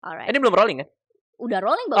Alright. Ini belum rolling kan? Udah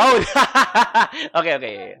rolling Oh, banget. Oke.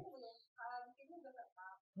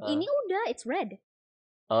 Ini udah, it's red.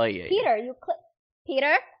 Oh iya. Peter, you click.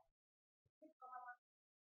 Peter?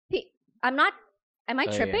 I'm not, am I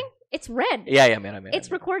tripping? Iya. It's red. Iya, merah.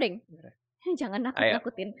 It's recording. Jangan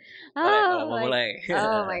nakut-nakutin. Mulai.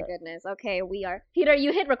 Oh my goodness. Okay, we are. Peter,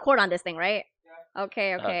 you hit record on this thing, right?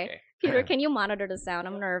 Okay. Peter, can you monitor the sound?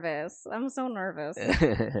 I'm nervous. I'm so nervous.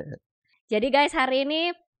 Jadi guys, hari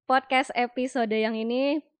ini podcast episode yang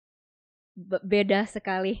ini beda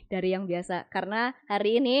sekali dari yang biasa. Karena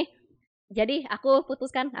hari ini, jadi aku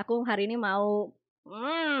putuskan, aku hari ini mau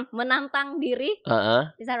menantang diri.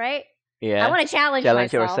 Is that right? Yeah. I want to challenge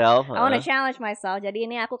yourself. I want to challenge myself. Jadi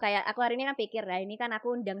ini aku hari ini kan pikir ya, ini kan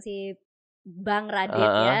aku undang si Bang Radit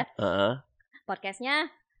ya.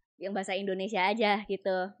 Podcastnya yang bahasa Indonesia aja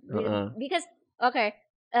gitu. Because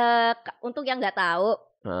untuk yang nggak tahu,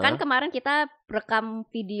 kan kemarin kita rekam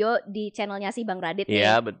video di channelnya si Bang Radit nih.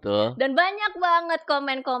 Iya, betul. Dan banyak banget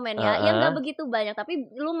komen-komennya. Yang nggak begitu banyak, tapi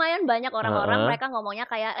lumayan banyak orang-orang mereka ngomongnya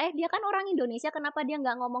kayak, dia kan orang Indonesia, kenapa dia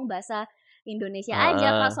nggak ngomong bahasa Indonesia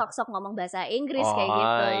aja, kok sok-sok ngomong bahasa Inggris kayak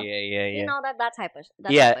gitu. Iya. You know that type of shit.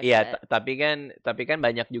 Iya. Tapi kan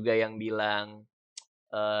banyak juga yang bilang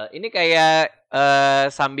ini kayak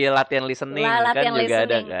sambil latihan listening kan juga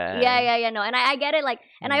ada kan. Yeah, no. And I get it, like,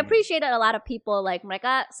 and I appreciate that a lot of people like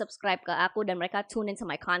mereka subscribe ke aku dan mereka tune into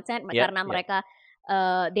my content karena mereka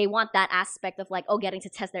they want that aspect of like getting to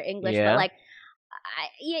test their English, but like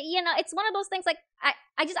you know, it's one of those things like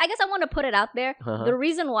I guess I want to put it out there. The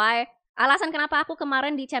reason why, alasan kenapa aku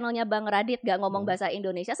kemarin di channelnya Bang Radit gak ngomong bahasa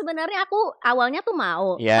Indonesia, sebenarnya aku awalnya tuh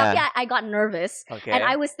mau, tapi I got nervous, and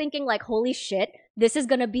I was thinking like, holy shit, this is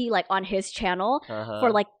gonna be like on his channel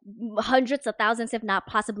for like hundreds of thousands, if not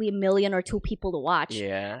possibly 1 million or 2 people to watch,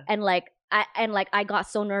 and I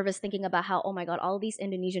got so nervous thinking about how, oh my god, all these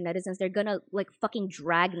Indonesian netizens, they're gonna like fucking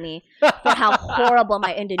drag me for how horrible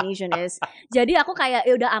my Indonesian is. Jadi aku kayak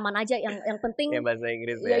udah aman aja, yang penting bahasa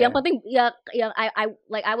Inggris yang penting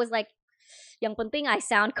I was like, yang penting I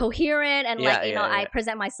sound coherent and like you know I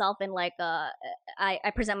present myself in like I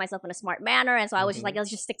present myself in a smart manner, and so I was just like,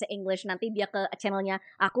 let's just stick to English. Nanti dia ke channelnya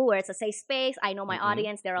aku where it's a safe space. I know my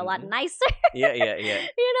audience, they're a lot nicer. Yeah.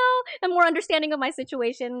 You know, and more understanding of my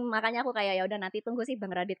situation. Makanya aku kayak ya udah nanti tunggu sih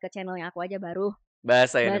Bang Radit ke channelnya aku aja baru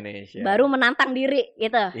bahasa Indonesia. Baru menantang diri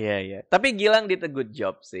gitu. Iya. Tapi Gilang did a good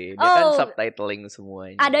job sih. Dia kan subtitling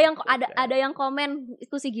semuanya. Ada yang komen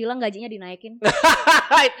itu si Gilang gajinya dinaikin.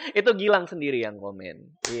 Itu Gilang sendiri yang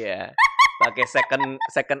komen. Iya. Pakai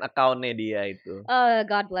second account-nya dia itu.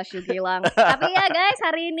 God bless you Gilang. Tapi ya guys,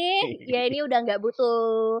 hari ini ya ini udah nggak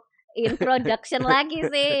butuh introduction lagi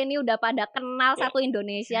sih. Ini udah pada kenal satu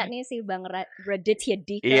Indonesia nih si Bang Raditya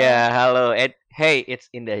Dika. Yeah, halo. Hey, it's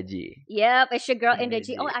Indah G. Yep, it's your girl Indah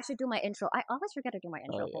G. Oh, I should do my intro. I always forget to do my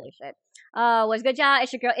intro. Holy shit. What's good, y'all?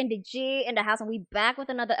 It's your girl Indah G in the house, and we back with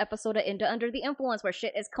another episode of Indah Under the Influence, where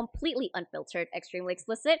shit is completely unfiltered, extremely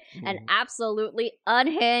explicit, and absolutely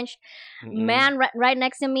unhinged. Man right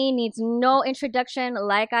next to me needs no introduction.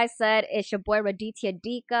 Like I said, it's your boy Raditya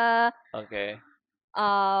Dika. Okay.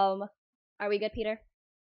 Are we good, Peter?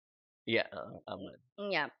 Yeah, aman.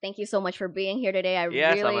 Yeah, thank you so much for being here today. I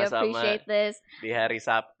really sama-sama. appreciate this. Di hari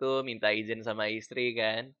Sabtu minta izin sama istri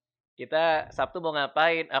kan. Kita Sabtu mau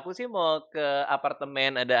ngapain? Aku sih mau ke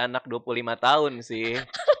apartemen, ada anak 25 tahun sih.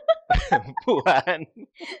 Perempuan.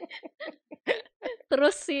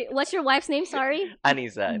 Terus what's your wife's name? Sorry.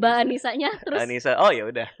 Anissa. Mbak Anissanya. Terus Anissa. Oh ya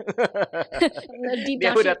udah.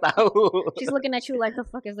 Dia udah tahu. She's looking at you like, the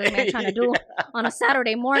fuck is this man trying to do on a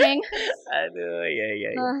Saturday morning? Aduh,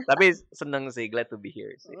 ya. Tapi seneng sih, glad to be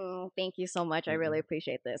here sih. Thank you so much. I really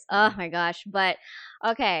appreciate this. Oh my gosh. But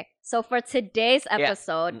okay, so for today's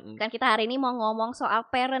episode, kan kita hari ini mau ngomong soal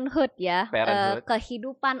parenthood ya.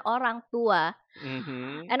 Kehidupan orang tua.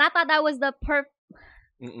 And I thought that was the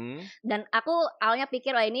dan aku awalnya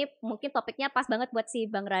pikir ini mungkin topiknya pas banget buat si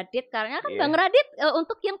Bang Radit, karena kan Bang Radit,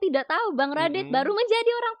 untuk yang tidak tahu, Bang Radit baru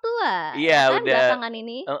menjadi orang tua. Iya, kan, udah belakangan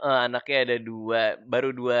ini. Anaknya ada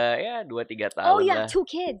 2-3 tahun. Oh ya, 2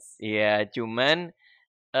 kids. Iya, cuman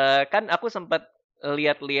kan aku sempat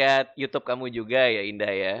lihat-lihat YouTube kamu juga ya,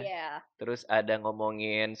 Indah ya. Yeah. Terus ada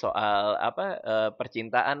ngomongin soal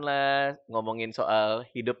percintaan lah, ngomongin soal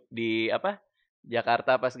hidup di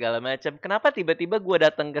Jakarta apa segala macam. Kenapa tiba-tiba gue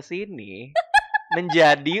datang ke sini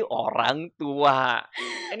menjadi orang tua?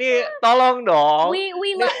 Ini tolong dong. We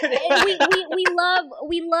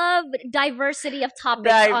love diversity of topics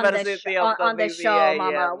on the show,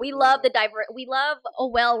 Mama. We love we love a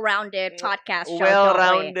well-rounded podcast show.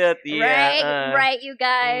 Well-rounded, right, you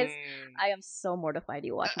guys. I am so mortified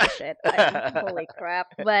you watch this shit. Holy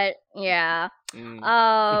crap! But yeah,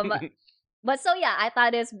 But so yeah, I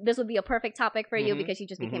thought this would be a perfect topic for you because you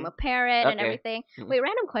just became a parent and everything. Wait,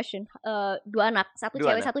 random question. 2 anak, 1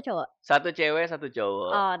 cewek, 1 cowok. 1 cewek, 1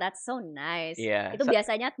 cowok. Oh, that's so nice. Yeah. Itu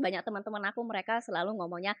biasanya banyak teman-teman aku mereka selalu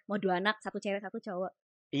ngomongnya mau 2 anak, 1 cewek, 1 cowok.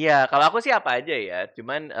 Iya, kalau aku sih apa aja ya.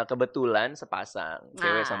 Cuman kebetulan sepasang,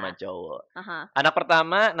 cewek sama cowok. Anak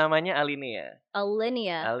pertama namanya Alinea.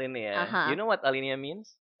 Alinea. You know what Alinea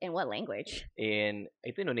means? In what language?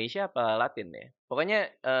 Itu Indonesia apa Latin ya? Pokoknya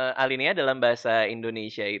alinea dalam bahasa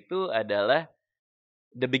Indonesia itu adalah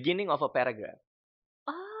the beginning of a paragraph.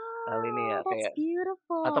 Alinea That's kayak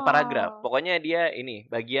beautiful. Atau paragraf. Pokoknya dia ini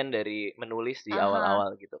bagian dari menulis di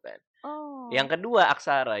awal-awal gitu kan. Yang kedua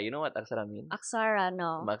aksara. You know what aksara means? Aksara,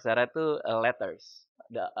 no. Aksara itu letters,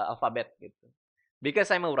 the alphabet gitu.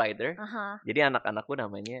 Because I'm a writer, jadi anak-anakku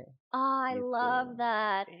namanya. Oh, I gitu. love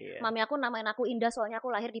that. Yeah. Mami aku namain aku Indah soalnya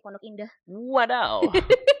aku lahir di Pondok Indah. Wadaw.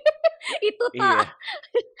 Itu tak.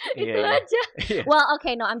 Itu aja. Yeah. Well,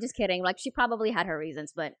 okay, no, I'm just kidding. Like she probably had her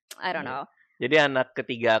reasons, but I don't know. Jadi anak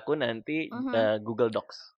ketiga aku nanti Google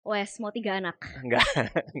Docs. Wes, mau 3 anak. Enggak.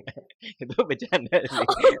 Itu bercanda sih.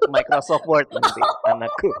 Microsoft Word nanti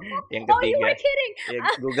anakku yang ketiga. Oh, you were kidding. Ya,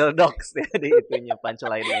 Google Docs jadi itunya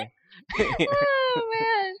punchline-nya. Oh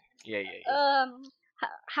man. Yeah.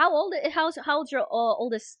 How's your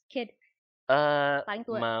oldest kid? Paling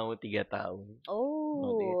tua. Mau 3 tahun.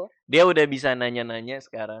 Oh. Dia udah bisa nanya-nanya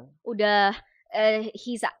sekarang. Udah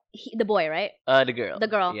the boy, right? The girl. The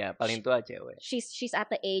girl. Iya, paling tua cewek. She's at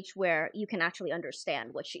the age where you can actually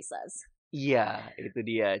understand what she says. Iya, itu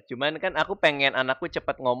dia. Cuman kan aku pengen anakku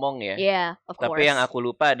cepat ngomong ya. Yeah, of course. Tapi yang aku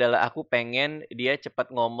lupa adalah aku pengen dia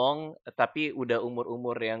cepat ngomong tapi udah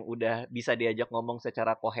umur-umur yang udah bisa diajak ngomong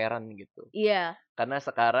secara koheren gitu. Iya. Karena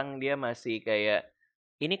sekarang dia masih kayak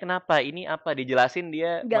ini kenapa, ini apa, dijelasin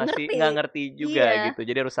dia masih nggak ngerti juga gitu.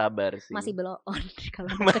 Jadi harus sabar sih. Masih blow on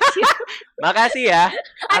kalau anak kecil. Makasih ya,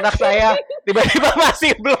 anak saya tiba-tiba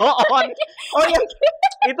masih blow on. Oh ya,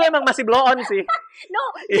 itu emang masih blow on sih.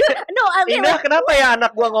 No, Alina. Ina, kenapa ya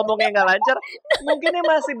anak gua ngomongnya nggak lancar? Mungkin dia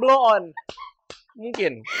masih blow on.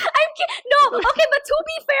 Mungkin. Okay, but to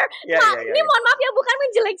be fair, ini mohon maaf ya, bukan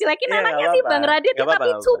menjelek-jelekin anaknya sih Bang Raditya,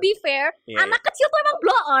 tapi to be fair, anak kecil tuh emang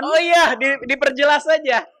blow on. Oh iya, diperjelas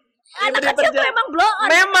aja. Anak kecil tuh emang blow on.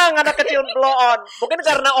 Memang anak kecil blow on. Mungkin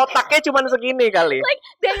karena otaknya cuma segini kali. Like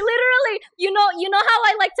they literally, you know how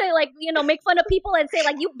I like to make fun of people and say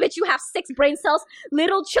like you have 6 brain cells.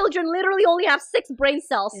 Little children literally only have 6 brain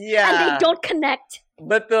cells, and they don't connect.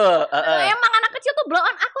 Betul. Emang anak kecil tuh blow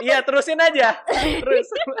on. Aku tuh. Iya, terusin aja. Terus.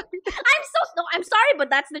 I'm sorry, but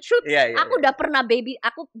that's the truth. Yeah, aku udah pernah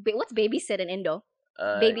what's babysit in Indo?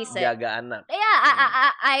 Babysit. Jaga anak. Yeah,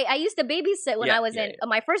 I used to babysit when I was in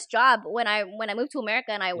my first job when I moved to America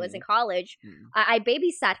and I was in college. I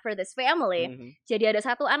babysat for this family. Jadi ada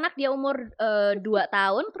 1 anak dia umur 2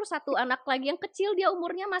 tahun, terus 1 anak lagi yang kecil dia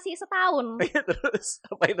umurnya masih 1 tahun. Terus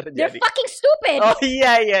apa yang terjadi? They're fucking stupid. Oh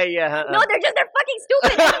iya. No, they're fucking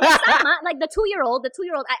stupid. Sama, like the 2-year-old.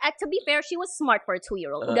 To be fair, she was smart for a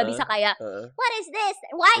 2-year-old. Udah bisa kayak, what is this?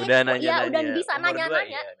 Why? Udah nanya-nanya. Udah bisa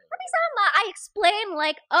nanya-nanya. Tapi sama, I explain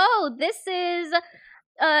like, oh, this is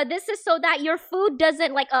so that your food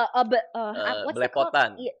doesn't like what's that called?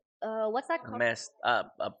 What's that called? Messed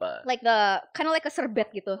up apa? Like the kind of like a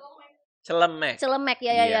serbet gitu. Celemek,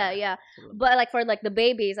 yeah. But like for like the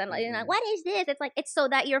babies and like, what is this? It's like it's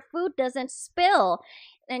so that your food doesn't spill.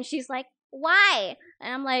 And she's like, why?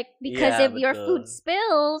 And I'm like, because if your food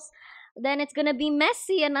spills, then it's gonna be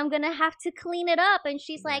messy and I'm gonna have to clean it up. And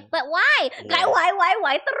she's like, but why? Kayak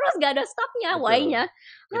why? Terus gak ada stopnya, why-nya.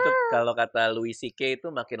 Itu kalau kata Louis C.K.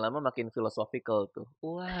 itu makin lama makin philosophical tuh.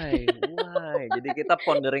 Why? Jadi kita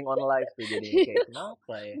pondering on life tuh. Jadi kayak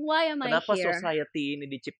kenapa ya? Why am I kenapa here? society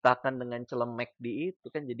ini diciptakan dengan celemek di itu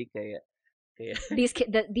kan jadi kayak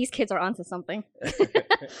these kids are onto something.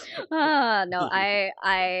 No,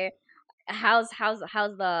 how's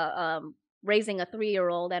the raising a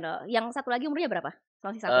 3-year-old and yang satu lagi umurnya berapa?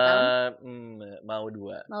 Masih 1 tahun? Mau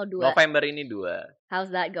 2. November ini 2. How's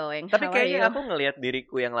that going? Tapi kayaknya aku ngelihat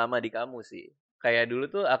diriku yang lama di kamu sih. Kayak dulu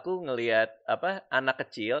tuh aku ngelihat anak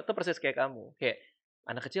kecil tuh persis kayak kamu. Kayak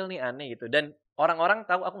anak kecil nih aneh gitu. Dan orang-orang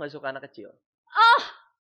tahu aku nggak suka anak kecil. Oh.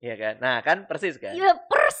 Iya kan? Nah kan persis kan? Iya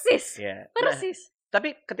persis. Iya. Persis. Nah,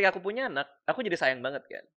 tapi ketika aku punya anak, aku jadi sayang banget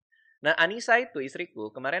kan. Nah, Anissa itu istriku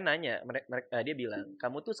kemarin nanya, dia bilang,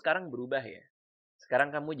 kamu tuh sekarang berubah ya.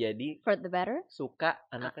 Sekarang kamu jadi For the better? suka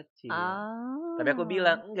anak kecil. Tapi aku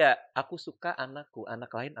bilang, enggak, aku suka anakku.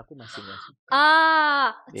 Anak lain aku masih gak suka.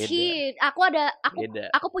 Beda. Beda.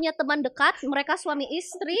 Aku punya teman dekat, mereka suami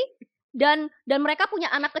istri dan mereka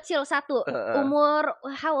punya anak kecil satu, umur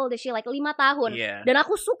how old is she, like 5 tahun. Dan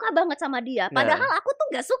aku suka banget sama dia. Padahal aku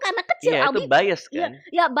tuh gak suka anak kecil. Itu bias kan?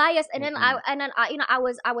 Bias. And then I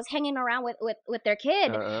was hanging around with their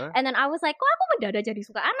kid. And then I was like, kok aku mendadak jadi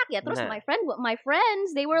suka anak ya? Terus my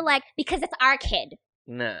friends, they were like, because it's our kid.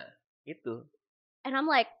 Nah, itu. And I'm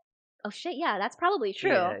like, oh shit, yeah, that's probably true.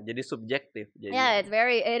 Yeah, jadi subjektif. Yeah, it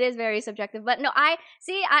is very subjective. But no, I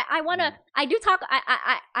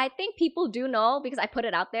think people do know because I put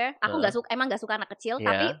it out there. Aku emang gak suka anak kecil,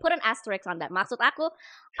 tapi put an asterisk on that. Maksud aku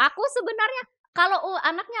sebenarnya kalau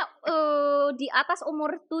anaknya di atas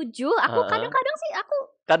umur 7, aku kadang-kadang sih aku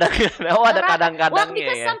ada kadang-kadangnya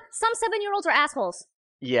because ya. some 7-year-olds are assholes.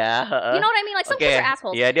 Yeah, you know what I mean? Like some kids are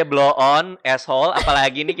assholes. Yeah, dia blow on asshole,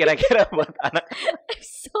 apalagi ini kira-kira buat anak. I'm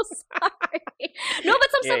so sorry. No, but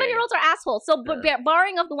some 7-year-olds are assholes. So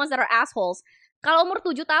barring of the ones that are assholes, kalau umur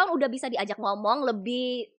 7 tahun udah bisa diajak ngomong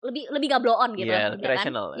lebih gak blow on gitu. Yeah, lebih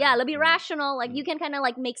rational. Yeah, lebih rational. Like you can kind of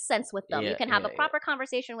like make sense with them. You can have a proper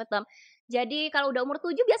conversation with them. Jadi kalau udah umur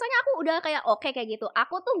 7 biasanya aku udah kayak oke kayak gitu.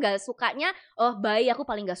 Aku tuh gak sukanya, bayi aku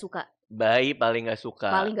paling gak suka. Bayi paling gak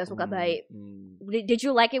suka. Paling gak suka bayi. Did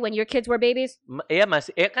you like it when your kids were babies? Iya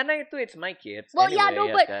masih. Karena itu it's my kids. Well, anyway, yeah, no,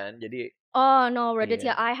 but kan? Jadi oh no,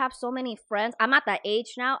 Raditya, I have so many friends. I'm at that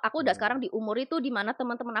age now. Aku udah sekarang di umur itu di mana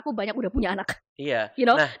teman-teman aku banyak udah punya anak. Iya. You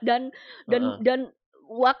know? Nah, dan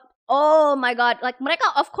oh my god, like mereka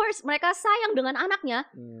of course mereka sayang dengan anaknya,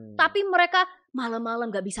 tapi mereka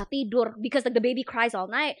malam-malam gak bisa tidur because like the baby cries all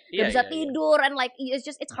night. Gak bisa tidur and like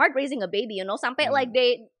it's hard raising a baby, you know? Sampai like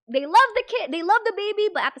they love the kid, they love the baby,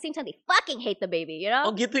 but at the same time they fucking hate the baby, you know?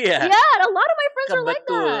 Oh gitu ya? Yeah, a lot of my friends are like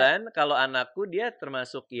that. Kebetulan kalau anakku dia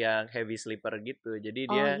termasuk yang heavy sleeper gitu. Jadi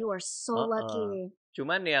dia you are so lucky.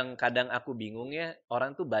 Cuman yang kadang aku bingung ya,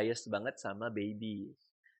 orang tuh bias banget sama babies.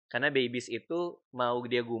 Karena babies itu mau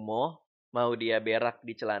dia gumoh, mau dia berak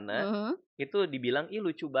di celana, itu dibilang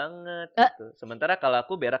lucu banget gitu. Sementara kalau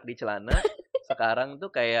aku berak di celana, sekarang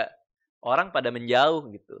tuh kayak orang pada menjauh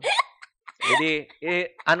gitu. Jadi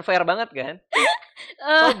unfair banget kan?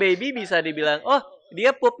 So baby bisa dibilang, oh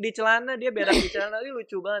dia pup di celana, dia berak di celana,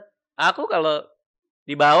 lucu banget. Aku kalau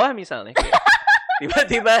di bawah misalnya,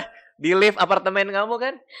 tiba-tiba di lift apartemen kamu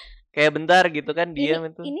kan, kayak bentar gitu kan diam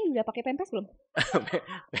itu. Ini udah pakai pampers belum?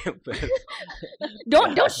 Pampers.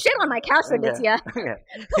 Don't shit on my couch, Raditya.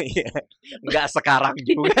 Enggak sekarang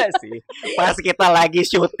juga sih. Pas kita lagi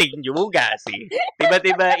syuting juga sih.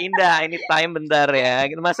 Tiba-tiba Indah, ini time bentar ya.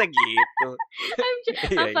 Masa gitu.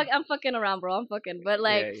 I'm fucking around, bro. I'm fucking. But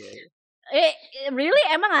like really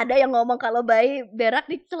emang ada yang ngomong kalau bayi berak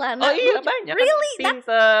di celana? Oh iya banyak. Really?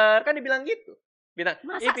 Pinter. Kan dibilang gitu. Bilang,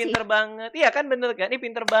 pinter sih? Banget. Iya kan bener kan? Ini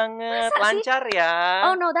pinter banget. Masa lancar sih? ya.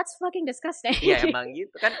 Oh no, that's fucking disgusting. Iya emang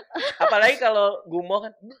gitu kan. Apalagi kalau gumoh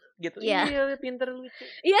kan gitu. Iya, pinter lucu.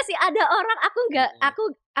 Iya sih ada orang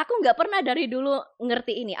aku nggak pernah dari dulu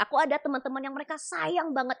ngerti ini. Aku ada teman-teman yang mereka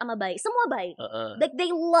sayang banget sama bayi. Semua bayi. Like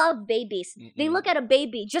they love babies. They look at a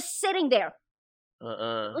baby just sitting there.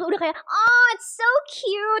 Udah kayak, oh it's so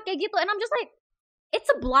cute kayak gitu. And I'm just like,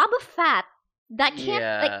 it's a blob of fat. That can't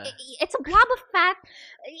like it's a blob of fat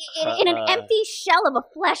in an empty shell of a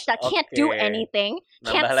flesh that can't do anything.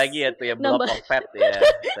 Nambah lagi ya tuh ya blob of fat ya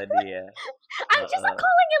tadi ya. I'm just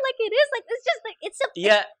calling it like it is, like it's just like it's a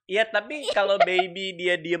Iya tapi kalau baby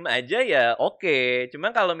dia diem aja ya oke.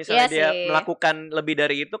 Cuma kalau misalnya dia melakukan lebih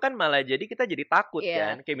dari itu kan malah jadi kita jadi takut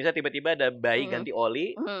kan. Kayak misalnya tiba-tiba ada bayi ganti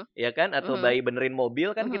oli, ya kan? Atau bayi benerin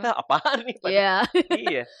mobil kan kita apaan nih?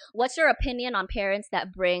 Iya. What's your opinion on parents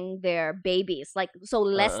that bring their babies, like so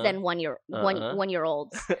less than 1 year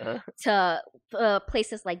olds, to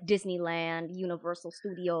places like Disneyland, Universal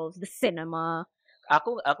Studios, the cinema?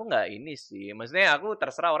 Aku nggak ini sih. Maksudnya aku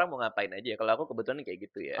terserah orang mau ngapain aja. Kalau aku kebetulan kayak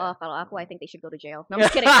gitu ya. Oh, kalau aku I think they should go to jail. No, I'm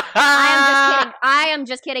just kidding. I am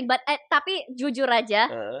just kidding. But tapi jujur aja,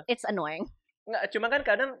 it's annoying. Nggak, cuma kan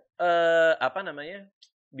kadang apa namanya?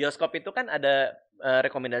 Bioskop itu kan ada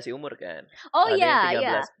rekomendasi umur kan. Oh iya,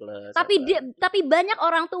 iya. Tapi banyak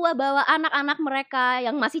orang tua bawa anak-anak mereka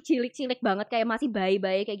yang masih cilik-cilik banget kayak masih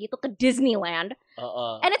bayi-bayi kayak gitu ke Disneyland.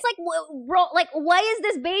 And it's like, bro, like why is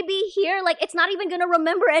this baby here? Like it's not even gonna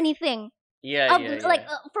remember anything. Iya. Like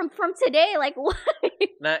from today, like why?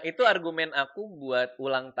 Nah, itu argumen aku buat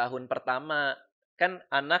ulang tahun pertama kan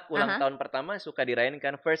anak ulang tahun pertama suka dirayain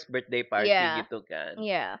kan first birthday party gitu kan.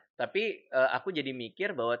 Tapi aku jadi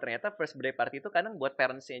mikir bahwa ternyata first birthday party itu kadang buat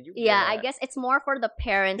parentsnya juga. I guess it's more for the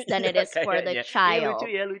parents than it is for the child.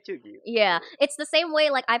 Lucu gitu. It's the same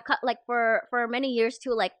way like I've cut like for many years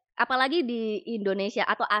too, like apalagi di Indonesia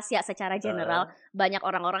atau Asia secara general, banyak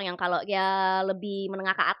orang-orang yang kalau ya lebih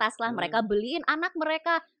menengah ke atas lah, mereka beliin anak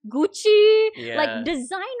mereka Gucci, like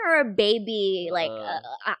designer baby, like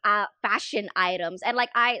fashion items, and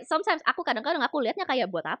like sometimes kadang-kadang aku lihatnya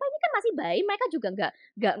kayak buat apa, ini kan masih bayi, mereka juga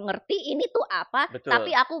nggak ngerti ini tuh apa.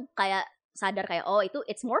 Tapi aku kayak sadar kayak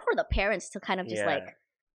it's more for the parents to kind of just like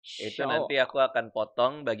show. Itu nanti aku akan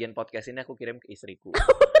potong bagian podcast ini, aku kirim ke istriku.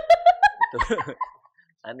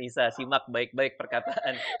 Anissa, simak baik-baik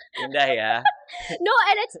perkataan Indah ya. No,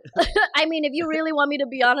 and it's I mean, if you really want me to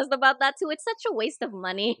be honest about that too, it's such a waste of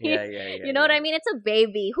money. You know what I mean? It's a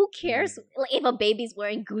baby. Who cares if a baby's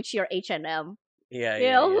wearing Gucci or H&M?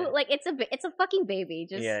 You know, like it's a fucking baby.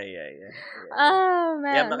 Just Oh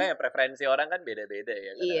man. Ya makanya preferensi orang kan beda-beda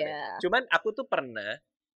ya. Cuman aku tuh pernah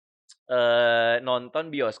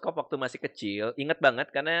nonton bioskop waktu masih kecil. Ingat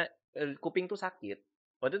banget karena kuping tuh sakit.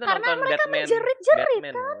 Waktu itu karena nonton mereka Batman, menjerit-jerit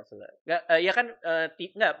kan?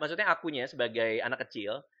 Enggak, maksudnya akunya sebagai anak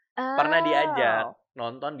kecil pernah diajak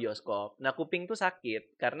nonton bioskop. Nah, kuping tuh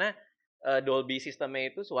sakit karena Dolby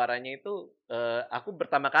sistemnya itu suaranya itu aku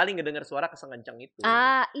pertama kali ngedenger suara kesekencang itu.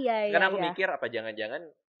 Karena aku mikir apa jangan-jangan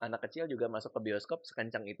anak kecil juga masuk ke bioskop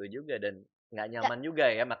sekencang itu juga dan nggak nyaman juga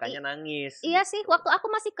ya, makanya nangis. Iya sih, waktu aku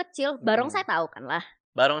masih kecil, barongsai tahu kan lah.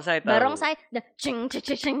 Barongsai tahu. Barongsai, cing.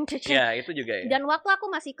 Ya, itu juga ya. Dan waktu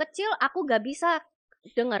aku masih kecil, aku gak bisa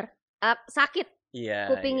denger, sakit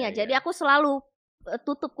kupingnya. Jadi aku selalu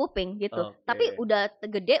tutup kuping gitu. Tapi udah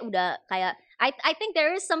gede, udah kayak I think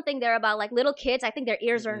there is something there about like little kids. I think their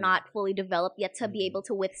ears are not fully developed yet to be able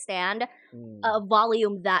to withstand a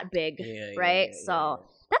volume that big, right? So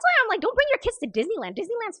that's why I'm like, don't bring your kids to Disneyland.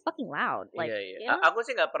 Disneyland's fucking loud. Like, you know? Aku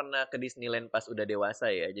sih nggak pernah ke Disneyland pas udah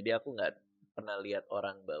dewasa ya. Jadi aku nggak pernah lihat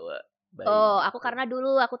orang bawa bayi. Aku karena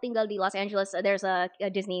dulu aku tinggal di Los Angeles, there's a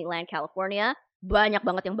Disneyland California, banyak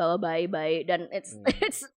banget yang bawa bayi-bayi dan it's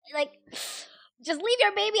like just leave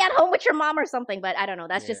your baby at home with your mom or something, but I don't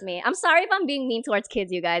know, that's just me. I'm sorry if I'm being mean towards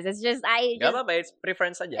kids, you guys. It's just Gak apa-apa, it's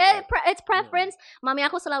preference aja. It's preference. Mami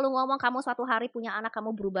aku selalu ngomong, kamu suatu hari punya anak,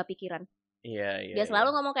 kamu berubah pikiran. Dia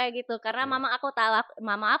selalu ngomong kayak gitu karena mama aku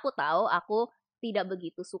tahu aku tidak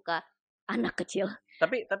begitu suka anak kecil.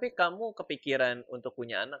 Tapi kamu kepikiran untuk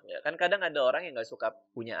punya anak nggak? Kan kadang ada orang yang nggak suka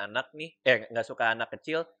punya anak nih, nggak suka anak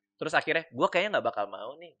kecil, terus akhirnya gue kayaknya nggak bakal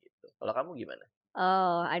mau nih gitu. Kalau kamu gimana?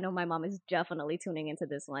 I know my mom is definitely tuning into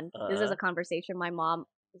this one. This is a conversation my mom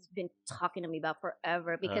has been talking to me about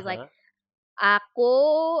forever because like aku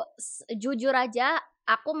jujur aja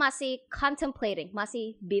aku masih contemplating,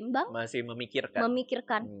 masih bimbang, masih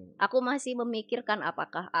memikirkan. Aku masih memikirkan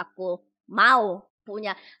apakah aku mau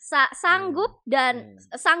punya sanggup dan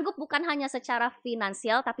sanggup bukan hanya secara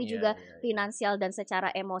finansial tapi juga finansial dan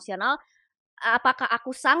secara emosional. Apakah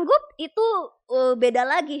aku sanggup itu beda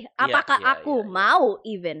lagi. Apakah aku mau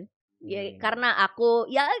even? Karena aku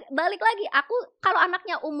balik lagi aku kalau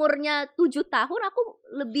anaknya umurnya 7 tahun aku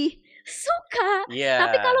lebih suka.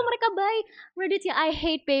 Tapi kalau mereka bayi, Raditya, I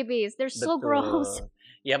hate babies. They're so gross.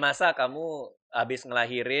 Ya masa kamu abis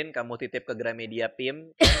ngelahirin, kamu titip ke Gramedia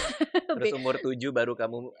PIM, terus umur 7 baru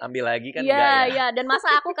kamu ambil lagi kan? Iya. Dan masa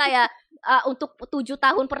aku kayak untuk 7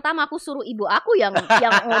 tahun pertama aku suruh ibu aku yang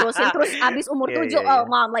ngurusin, terus abis umur 7,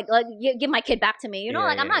 mom, like give my kid back to me, you know,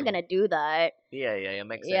 like I'm not gonna do that. Iya,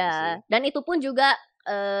 make sense. Dan itu pun juga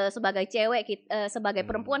sebagai cewek, sebagai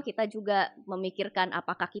perempuan kita juga memikirkan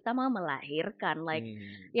apakah kita mau melahirkan. Like,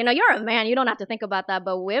 you know, you're a man, you don't have to think about that.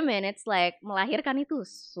 But women, it's like melahirkan itu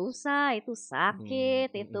susah, itu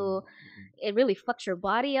sakit, itu it really fucks your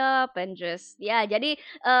body up and just jadi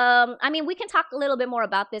I mean we can talk a little bit more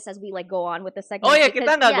about this as we like go on with the segment. Oh ya,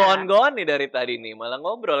 kita nggak go on nih dari tadi nih, malah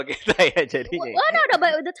ngobrol kita ya jadinya. Well, no,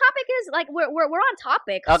 but the topic is like we're on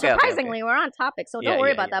topic. Surprisingly, we're on topic, so don't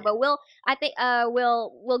worry about that. But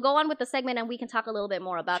we'll go on with the segment and we can talk a little bit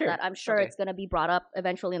more about that. I'm sure it's gonna be brought up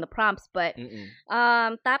eventually in the prompts, but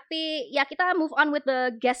tapi ya kita move on with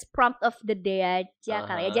the guest prompt of the day aja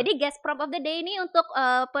kali ya. Jadi guest prompt of the day ini untuk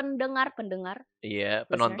pendengar. Iya,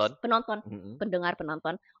 penonton. Penonton.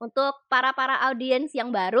 Untuk para audiens yang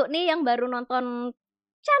baru nonton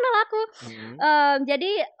channel aku.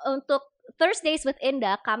 Jadi untuk Thursdays with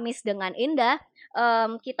Indah, Kamis dengan Indah,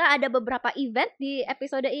 kita ada beberapa event di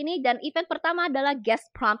episode ini dan event pertama adalah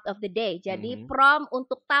guest prompt of the day. Jadi prompt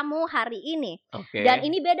untuk tamu hari ini. Dan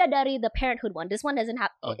ini beda dari the Parenthood one. This one doesn't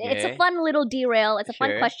have. It's a fun little derail. It's a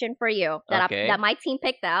fun question for you that my team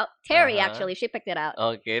picked out. Terry actually she picked it out.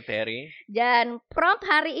 Terry. Dan prompt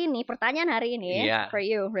hari ini, pertanyaan hari ini for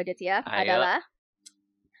you, Raditya, adalah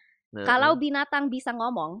kalau binatang bisa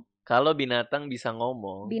ngomong. Kalau binatang bisa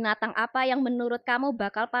ngomong. Binatang apa yang menurut kamu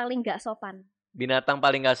bakal paling gak sopan? Binatang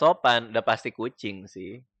paling gak sopan udah pasti kucing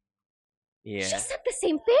sih. She said the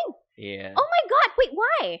same thing? Oh my god, wait,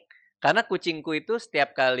 why? Karena kucingku itu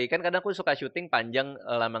setiap kali, kan kadang aku suka syuting panjang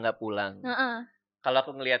lama gak pulang. Kalau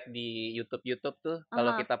aku ngeliat di YouTube tuh,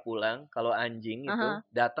 kalau kita pulang, kalau anjing itu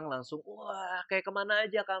datang langsung, wah kayak kemana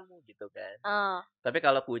aja kamu gitu kan. Tapi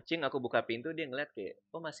kalau kucing aku buka pintu dia ngeliat kayak,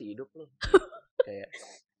 oh masih hidup loh. Kayak,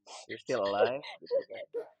 you're still alive gitu kan.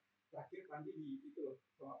 Terakhir Pandi gitu loh,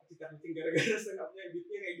 pecinta kucing gara-gara setengahnya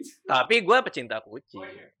gitu kayak gitu. Tapi gue pecinta kucing.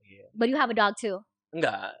 But you have a dog too?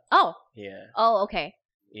 Enggak. Oh. Oh, okay.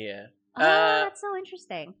 That's so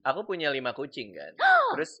interesting. Aku punya 5 kucing kan.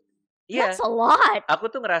 Terus that's a lot.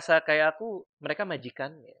 Aku tuh ngerasa kayak mereka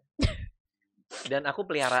majikannya. Dan aku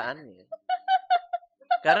peliharaannya.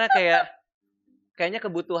 Karena kayaknya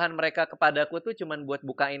kebutuhan mereka kepadaku tuh cuman buat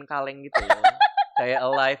bukain kaleng gitu loh. Kayak a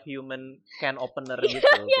live human can opener gitu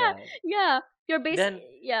kan. You're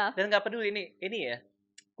basically Dan nggak peduli ini ya.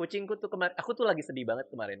 Kucingku tuh kemarin, aku tuh lagi sedih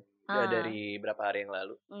banget kemarin. Dari berapa hari yang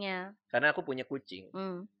lalu. Karena aku punya kucing.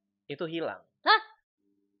 Itu hilang.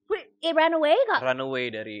 It ran away? Run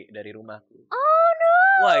away dari rumahku. Oh no.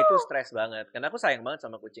 Wah, itu stres banget. Karena aku sayang banget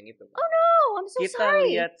sama kucing itu. Oh no, I'm so Kita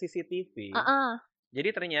sorry. lihat CCTV. Jadi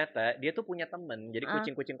ternyata dia tuh punya temen. Jadi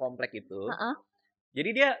kucing-kucing komplek itu. Jadi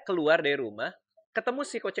dia keluar dari rumah, ketemu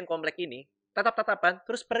si kucing komplek ini, tatap-tatapan,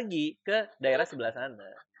 terus pergi ke daerah sebelah sana.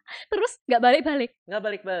 Terus nggak balik-balik? Nggak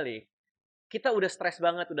balik-balik. Kita udah stres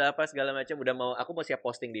banget, udah apa segala macam, aku mau siap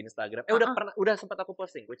posting di Instagram. Udah sempat aku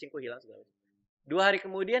posting, kucingku hilang segala macam. 2 hari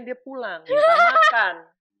kemudian dia pulang, minta makan.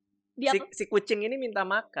 Si kucing ini minta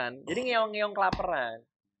makan, jadi ngeong-ngeong kelaparan.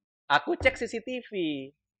 Aku cek CCTV.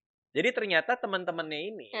 Jadi ternyata teman-temannya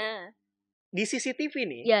ini di CCTV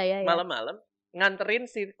nih, malam-malam nganterin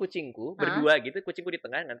si kucingku berdua gitu, kucingku di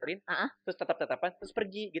tengah nganterin, terus tatap-tatapan, terus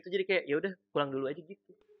pergi gitu. Jadi kayak ya udah pulang dulu aja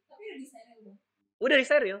gitu. Tapi udah disteril dong. Udah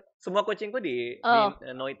disteril. Semua kucingku di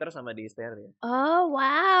neuter sama di steril. Oh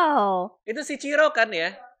wow. Itu si Ciro kan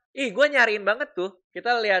ya. Gue nyariin banget tuh.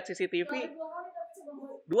 Kita lihat CCTV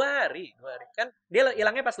 2 hari. Kan dia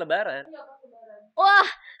hilangnya pas lebaran. Wah,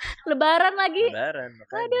 lebaran lagi. Lebaran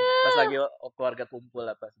makanya. Pas lagi keluarga kumpul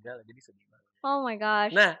apa segala, jadi sedih banget. Oh my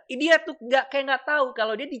gosh. Nah, dia tuh nggak tahu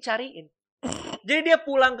kalau dia dicariin. Jadi dia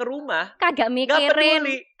pulang ke rumah, kagak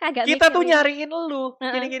mikirin. Gak peduli. Kita tuh nyariin lu.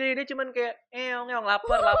 Gini-gini dia cuman kayak ngeong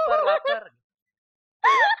lapar.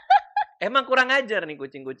 Emang kurang ajar nih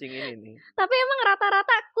kucing-kucing ini nih. Tapi emang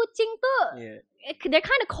rata-rata kucing tuh they're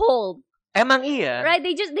kind of cold. Emang iya. Right?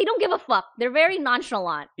 They don't give a fuck. They're very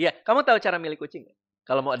nonchalant. Iya, kamu tahu cara milih kucing?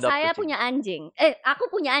 Kalau mau adopt saya kucing. Punya anjing. Aku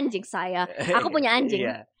punya anjing saya. Aku punya anjing.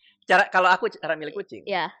 Iya. Kalau aku cara milih kucing.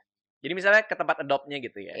 Iya. Jadi misalnya ke tempat adoptnya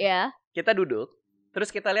gitu ya. Iya. Kita duduk, terus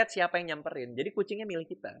kita lihat siapa yang nyamperin. Jadi kucingnya milih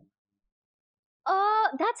kita. Oh,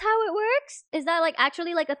 that's how it works? Is that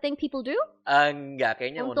actually a thing people do? Enggak,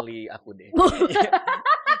 kayaknya only aku deh.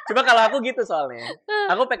 Cuma kalau aku gitu soalnya.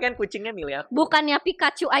 Aku pengen kucingnya milih aku. Bukannya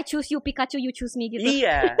Pikachu, I choose you, Pikachu, you choose me gitu.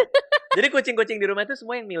 Iya. Jadi kucing-kucing di rumah itu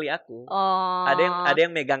semua yang milih aku. Oh. Ada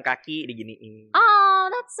yang megang kaki diginiin.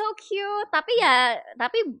 Oh, that's so cute.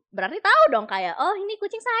 Tapi berarti tahu dong kayak, oh ini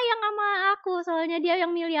kucing sayang sama aku, soalnya dia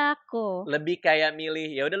yang milih aku. Lebih kayak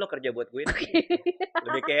milih, ya udah lo kerja buat gue.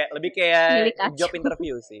 Lebih kayak job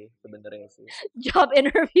interview sih sebenarnya sih. Job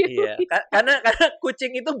interview. Iya. Karena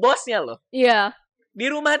kucing itu bosnya loh. Iya. Di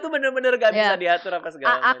rumah tuh bener-bener gak bisa diatur apa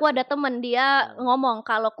segala. Aku ada temen dia ngomong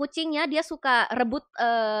kalau kucingnya dia suka rebut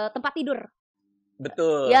tempat tidur.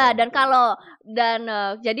 Betul. Ya, dan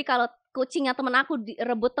jadi kalau kucingnya temen aku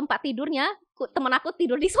rebut tempat tidurnya, temen aku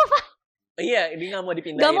tidur di sofa. Iya, dia nggak mau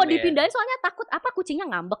dipindahin. Nggak mau dipindahin soalnya takut kucingnya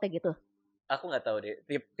ngambek kayak gitu. Aku nggak tahu deh.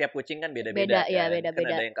 Tiap kucing kan beda-beda. Kan? Beda-beda.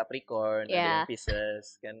 Kan ada yang Capricorn, ada yang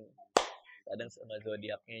Pisces, kan. Kadang sama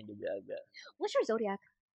zodiaknya juga agak. What's your zodiac?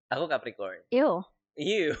 Aku Capricorn. Ew.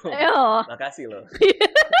 Makasih loh.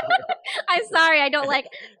 I'm sorry, I don't like.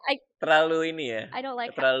 Terlalu ini ya. I don't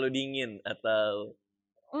like. Terlalu dingin atau.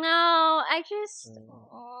 No, I just.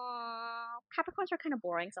 Capricorns are kind of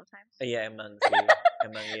boring sometimes. Iya emang sih,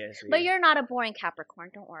 emang iya sih. But you're not a boring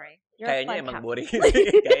Capricorn, don't worry. Kayaknya emang boring sih.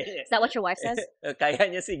 Kayaknya. Is that what your wife says?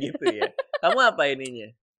 Kayaknya sih gitu ya. Kamu apa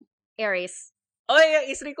ininya? Aries. Oh iya,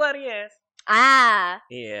 istriku Aries.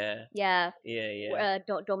 Iya. Yeah. Iya.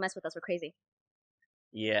 Don't mess with us, we're crazy.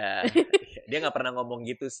 Iya. Dia nggak pernah ngomong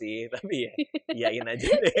gitu sih, tapi ya iyain aja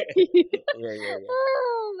deh. Iya.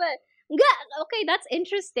 But enggak, okay, that's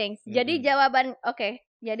interesting. Jadi jawaban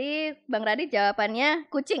jadi Bang Radit jawabannya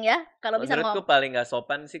kucing ya. Kalau bisa Menurutku paling nggak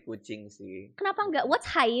sopan sih kucing sih. Kenapa enggak? What's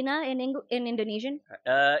hyena in Indonesian?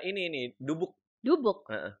 Ini dubuk. Dubuk.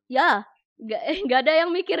 Ya, nggak ada yang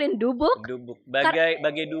mikirin dubuk. Dubuk.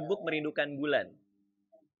 Bagai dubuk merindukan bulan.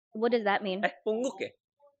 What does that mean? Pungguk ya?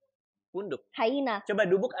 Punduk. Hyena. Coba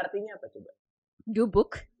dubuk artinya apa coba?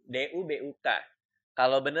 Dubuk. D-U-B-U-K.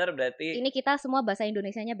 Kalau benar berarti ini kita semua bahasa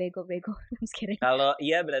Indonesianya bego-bego. Kalau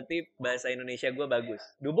iya berarti bahasa Indonesia gue bagus.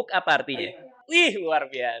 Dubuk apa artinya? Wih, luar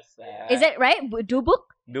biasa. Is it right?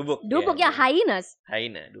 Dubuk? Dubuk ya, hyenas.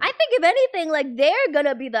 Hyena. Dubuk. I think if anything, like they're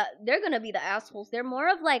gonna be the assholes. They're more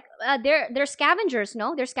of like they're scavengers,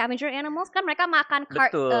 no? They're scavenger animals kan, mereka makan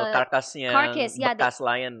karkasnya carcass, bekas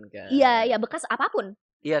lion kan. Iya, bekas apapun.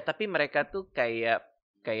 Iya, tapi mereka tuh kayak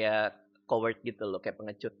coward gitu loh, kayak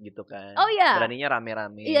pengecut gitu kan. Oh iya. Beraninya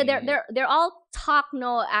rame-rame. Iya, they're all talk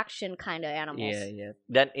no action kind of animals. Iya.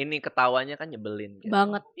 Dan ini ketawanya kan nyebelin. Gitu.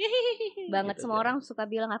 Banget. Gitu semua kan. orang suka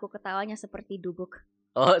bilang aku ketawanya seperti dubuk.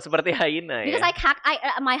 Oh, seperti hyena ya. Because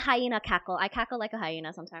my hyena cackle. I cackle like a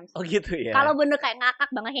hyena sometimes. Oh gitu ya. Kalau bener kayak ngakak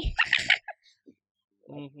banget.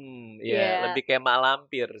 Iya, lebih kayak mak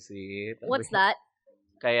lampir sih. What's that?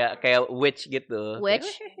 Kayak witch gitu. Witch?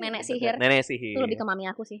 Nenek sihir. Itu lebih ke mami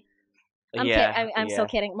aku sih. I'm so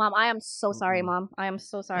kidding. Mom, I am so sorry, Mom. I am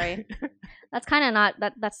so sorry. That's kind of not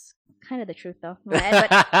that's kind of the truth though.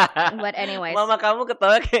 But anyways. Mama kamu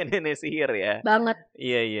ketawa kayak nenek sihir ya. Banget.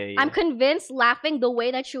 Iya. I'm convinced laughing the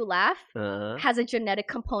way that you laugh has a genetic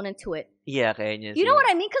component to it. Iya kayaknya sih. You know what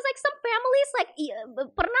I mean? Because like some families like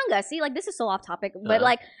pernah nggak sih, like this is so off topic, but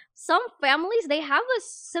like some families they have a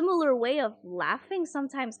similar way of laughing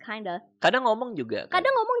sometimes kinda. Kadang ngomong juga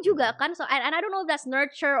kan. So and I don't know if that's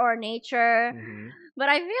nurture or nature. But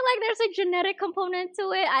I feel like there's a genetic component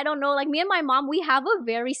to it. I don't know. Like me and my mom, we have a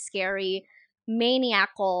very scary,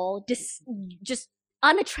 maniacal, just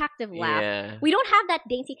unattractive laugh. Yeah. We don't have that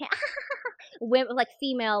dainty kind like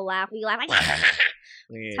female laugh. We laugh like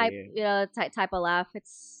type of laugh.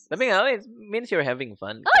 It's. Tapi it means you're having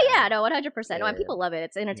fun. Oh yeah, no, 100%. No, and people love it.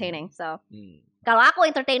 It's entertaining. So, kalau aku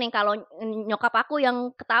entertaining, kalau nyokap aku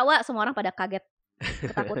yang ketawa, semua orang pada kaget,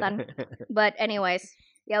 ketakutan. But anyways.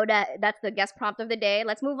 Ya udah, that's the guest prompt of the day.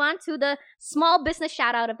 Let's move on to the small business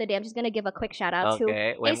shout out of the day. I'm just gonna give a quick shout out to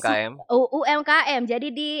UMKM. UMKM.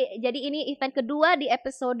 Jadi ini event kedua di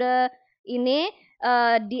episode ini.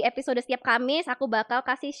 Di episode setiap Kamis aku bakal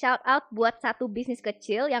kasih shout out buat satu bisnis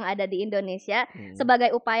kecil yang ada di Indonesia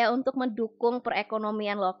sebagai upaya untuk mendukung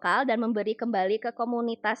perekonomian lokal dan memberi kembali ke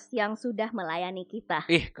komunitas yang sudah melayani kita.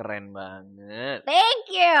 Ih, keren banget.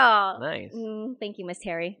 Thank you. Nice. Thank you, Miss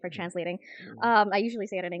Terry, for translating. I usually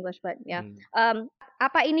say it in English, but yeah.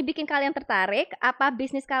 Apa ini bikin kalian tertarik? Apa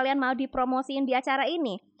bisnis kalian mau dipromosiin di acara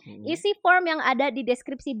ini? Isi form yang ada di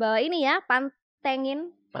deskripsi bawah ini ya.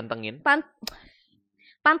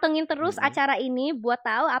 Pantengin terus acara ini buat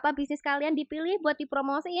tahu apa bisnis kalian dipilih buat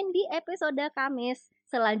dipromosiin di episode Kamis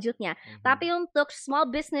selanjutnya. Tapi untuk small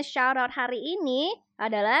business shoutout hari ini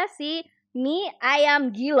adalah si mie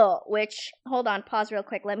ayam gilo, which hold on, pause real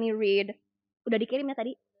quick, let me read. Udah dikirim ya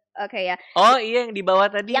tadi? Oke ya. Oh iya yang di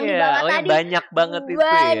bawah tadi yang ya. Di bawah tadi banyak banget itu ya.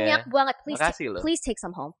 Banyak banget. Please take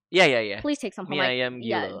some home. Iya. Please take some home. Mie ayam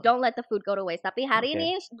gilo. Yeah, don't let the food go to waste. Tapi hari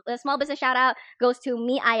ini small business shout out goes to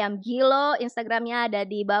mie ayam gilo. Instagramnya ada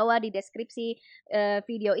di bawah di deskripsi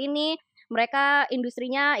video ini. Mereka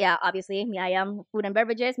industrinya ya obviously mie ayam food and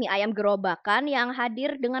beverages, mie ayam gerobakan yang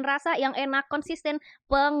hadir dengan rasa yang enak, konsisten,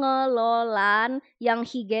 pengelolaan yang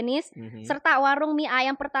higienis, serta warung mie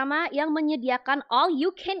ayam pertama yang menyediakan all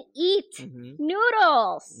you can eat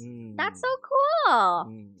noodles. That's so cool.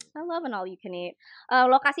 I love an all you can eat.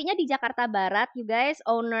 Lokasinya di Jakarta Barat, you guys.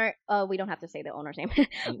 Owner, we don't have to say the owner's name,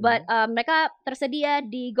 but mereka tersedia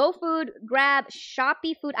di GoFood, Grab,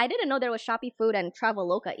 Shopee Food. I didn't know there was Shopee Food and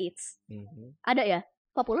Traveloka Eats. Ada ya?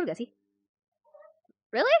 Popular gak sih?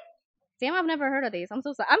 Really? Sam, I've never heard of these. I'm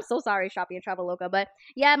so sorry, Shopee and Traveloka, but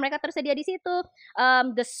yeah, mereka tersedia di situ.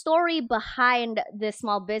 The story behind the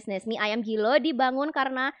small business mie ayam gilo dibangun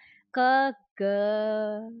karena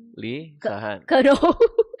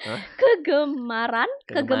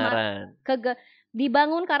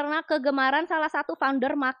dibangun karena kegemaran salah satu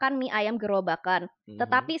founder makan mie ayam gerobakan.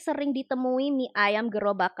 Tetapi sering ditemui mie ayam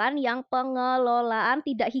gerobakan yang pengelolaan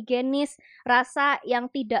tidak higienis, rasa yang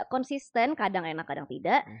tidak konsisten, kadang enak kadang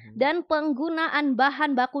tidak, dan penggunaan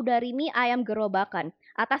bahan baku dari mie ayam gerobakan.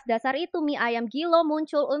 Atas dasar itu, mie ayam Gilo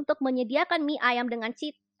muncul untuk menyediakan mie ayam dengan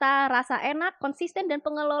cita rasa enak, konsisten, dan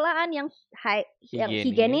pengelolaan yang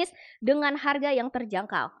higienis dengan harga yang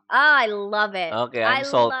terjangkau. I love it. Oke, I'm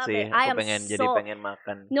sold sih. I Aku am jadi pengen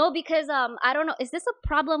makan. No, because I don't know. Is this a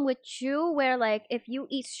problem with you where like if you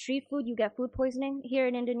eat street food you get food poisoning here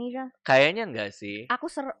in Indonesia? Kayaknya enggak sih.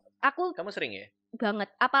 Kamu sering ya? Banget.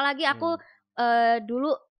 Apalagi aku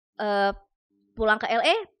dulu pulang ke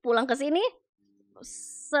LA, pulang ke sini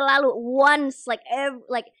selalu once like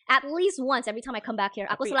at least once every time I come back here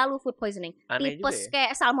aku selalu food poisoning. Tipes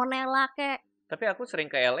kayak salmonella kayak. Tapi aku sering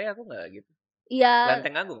ke LA aku enggak gitu. Iya.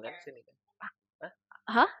 Lenteng Agung kan sini kan?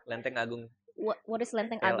 Hah? Lenteng Agung. What is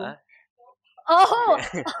Lenteng Agung?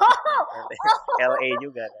 LA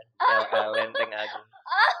juga kan. Lenteng Agung.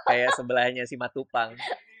 Kayak sebelahnya si Matupang.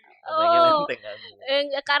 Lenteng Agung.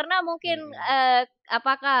 Karena mungkin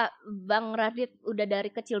apakah Bang Radit udah dari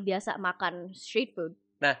kecil biasa makan street food?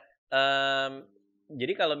 Nah,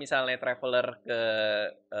 jadi kalau misalnya traveler ke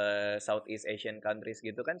Southeast Asian countries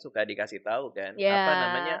gitu kan suka dikasih tahu kan apa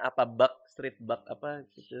namanya, apa bug, street bug apa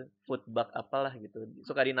gitu, food bug apalah gitu.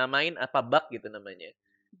 Suka dinamain apa bug gitu namanya.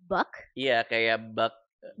 Bug? Iya, kayak bug.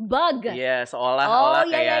 Iya, seolah-olah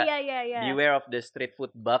kayak beware of the street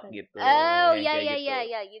food bug gitu. Yeah.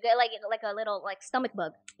 You get like a little like stomach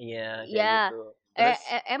bug. Iya, gitu.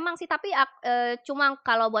 Emang sih, tapi cuma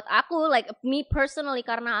kalau buat aku like me personally,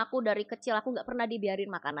 karena aku dari kecil aku nggak pernah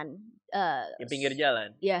dibiarin makanan di pinggir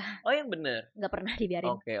jalan. Iya. Oh, yang bener. Nggak pernah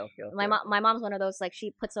dibiarin. Oke. My mom's one of those like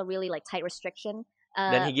she puts a really like tight restriction.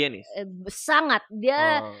 Dan higienis. Sangat.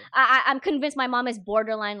 Dia I'm convinced my mom is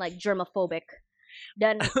borderline like germophobic.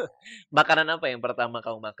 Dan makanan apa yang pertama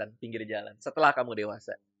kamu makan pinggir jalan setelah kamu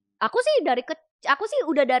dewasa? Aku sih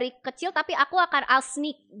udah dari kecil, tapi I'll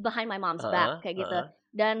sneak behind my mom's back kayak gitu.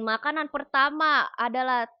 Dan makanan pertama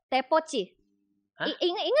adalah tepochi.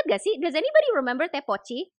 Ingat gak sih? Does anybody remember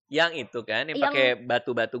tepochi? Yang itu kan, yang pakai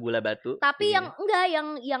batu-batu, gula batu. Tapi yang enggak,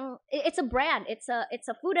 yang it's a brand, it's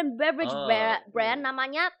a food and beverage brand,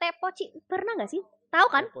 namanya tepochi. Pernah gak sih? Tahu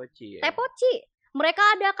kan? Tepochi. Mereka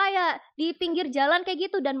ada kayak di pinggir jalan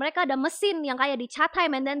kayak gitu, dan mereka ada mesin yang kayak di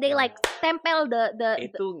Chatime, and then they like tempel the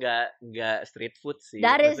itu enggak street food sih.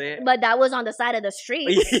 But that was on the side of the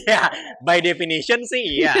street. Yeah, by definition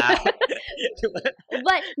sih iya.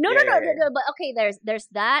 But no. But okay,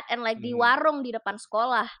 there's that, and like di warung di depan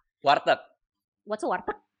sekolah. Warteg. What's a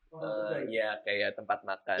warteg? Ya kayak tempat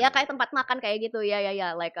makan. Ya kayak tempat makan kayak gitu. Ya,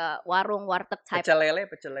 like a warung warteg type. Pecel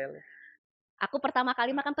lele. Aku pertama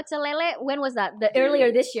kali makan pecel lele, when was that?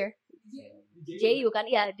 Earlier this year. JU kan?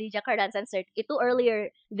 Ya, di Jakarta Uncensored. Itu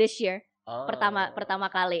earlier this year. Pertama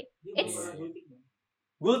kali.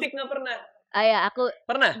 Gultik nggak pernah? Ya, aku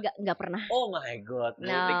pernah? Nggak pernah. Oh my god,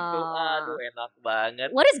 gultik tuh aduh enak banget.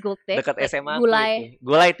 What is gultik? Dekat SMA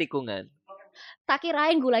gulai tikungan. Tak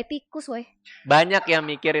kirain gulai tikus, weh. Banyak yang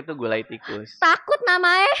mikir itu gulai tikus. Takut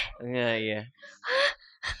namanya. Iya.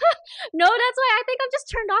 No, that's why I think I'm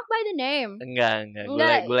just turned off by the name. Enggak.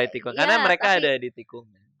 Gulai tikungan. Karena mereka ada di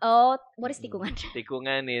tikungan. Oh, what is tikungan?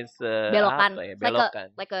 Tikungan is belokan. Apa ya? Belokan.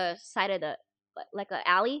 Like a side of the, like a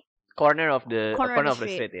alley. Corner of the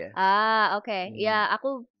street ya. Okay. Ya,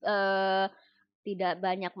 aku tidak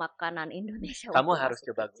banyak makanan Indonesia. Kamu harus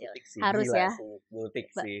coba gultik sih. Harus gila ya. Sih. Gultik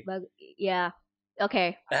sih. Ya.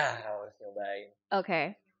 Oke. Harus cobain.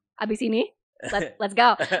 Oke. Abis ini, let's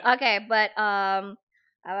go. Okay, but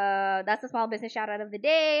that's a small business shout out of the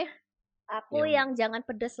day. Aku yang jangan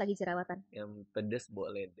pedas lagi jerawatan. Yang pedas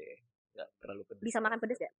boleh deh. Nggak terlalu pedas. Bisa makan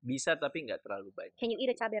pedas gak? Bisa, tapi nggak terlalu banyak. Can you eat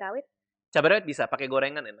a cabai rawit? Cabai rawit bisa, pakai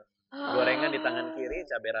gorengan enak. Gorengan di tangan kiri,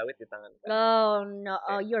 cabai rawit di tangan kanan. Oh no,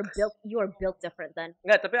 you're built different then.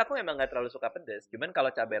 Nggak, tapi aku emang nggak terlalu suka pedas. Cuman kalau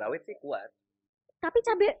cabai rawit sih kuat. Tapi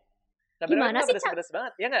cabai gimana sih? Pedas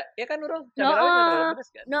banget, ya nggak? Ya kan Nurul, cabai rawit nggak terlalu pedas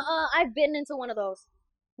kan? No, I've been into one of those.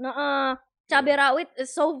 No, cabai rawit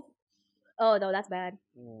is so. Oh no, that's bad.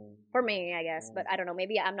 For me, I guess. But I don't know.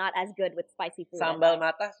 Maybe I'm not as good with spicy food. Sambal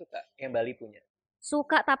mata suka, yang Bali punya.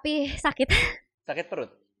 Suka tapi sakit. Sakit perut.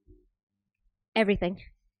 Everything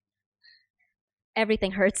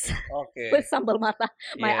hurts. Okay. With sambal mata.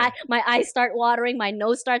 My eyes start watering, my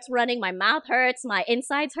nose starts running, my mouth hurts, my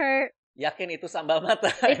insides hurt. Yakin itu sambal mata?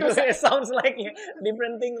 It sounds like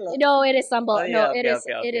different thing loh. No, it is sambal.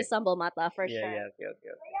 It is sambal mata for sure. Iya, oke.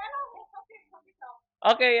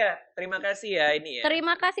 Oke ya, terima kasih ya ini ya.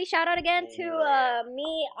 Terima kasih, shout out again to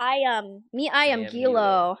mie ayam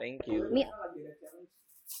Gilo. Thank you.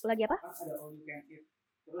 Lagi apa? Ada all you can eat.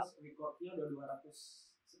 Terus recordnya udah 200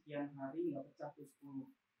 sekian hari nggak pecah tuh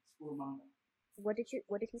 10 mangga. What did you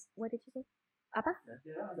say? Apa?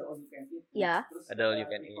 Ada all you can eat. Ya. Terus ada all you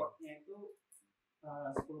can eat. Recordnya itu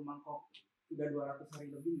 10 mangkok udah 200 hari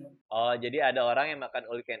lebih dong. Oh, jadi ada orang yang makan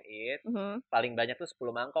all you can eat, paling banyak tuh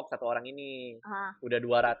 10 mangkok satu orang ini. Udah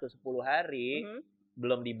 210 hari,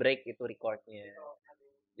 belum di break itu recordnya.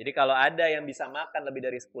 Jadi kalau ada yang bisa makan lebih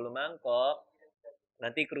dari 10 mangkok,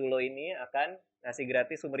 nanti kru lo ini akan ngasih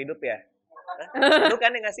gratis seumur hidup ya? Lu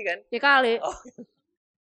kan yang ngasih kan? Ya kali. Oh.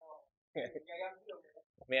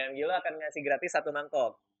 Mie ayam gilo akan ngasih gratis 1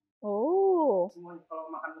 mangkok. Oh. Semua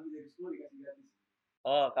kalau makan lebih dari 10 dikasih gratis.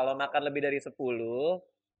 Oh, kalau makan lebih dari 10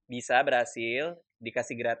 bisa berhasil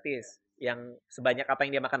dikasih gratis yang sebanyak apa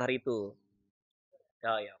yang dia makan hari itu.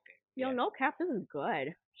 Oh ya, oke. Yo, no cap, this is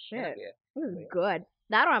good. Shit. Yeah. This is good.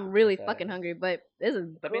 That or I'm really fucking hungry, but this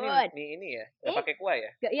is Tapi good. ini ya, nggak pakai kuah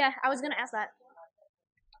ya? Yeah, I was gonna ask that.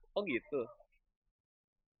 Oh gitu.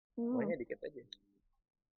 Kuahnya dikit aja.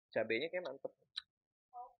 Cabenya kayak mantep.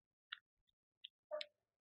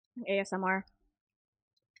 ASMR.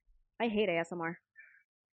 I hate ASMR.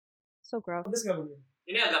 So gross. Pedes nggak Bu?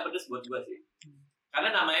 Ini agak pedes buat gua sih.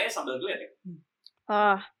 Karena namanya sambal duet ya.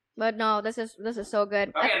 But no, this is so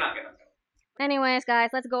good. Tapi enak. Anyways,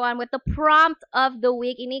 guys, let's go on with the prompt of the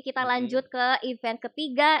week. Ini kita lanjut ke event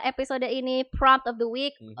ketiga episode ini, prompt of the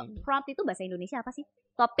week. Prompt itu bahasa Indonesia apa sih?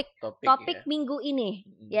 Topik ya. Minggu ini.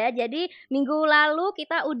 Ya, jadi minggu lalu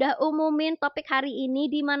kita udah umumin topik hari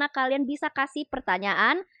ini di mana kalian bisa kasih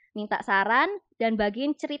pertanyaan, minta saran, dan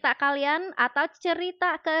bagiin cerita kalian atau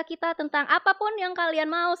cerita ke kita tentang apapun yang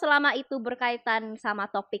kalian mau selama itu berkaitan sama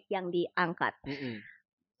topik yang diangkat.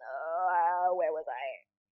 Where was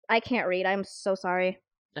I can't read. I'm so sorry.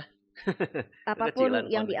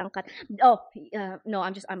 Apapun yang diangkat. No,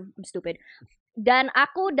 I'm stupid. Dan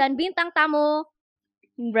aku dan bintang tamu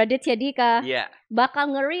Raditya Dika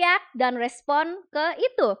bakal nge-react dan respon ke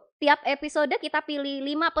itu. Tiap episode kita pilih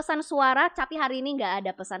 5 pesan suara, tapi hari ini nggak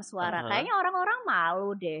ada pesan suara. Kayaknya orang-orang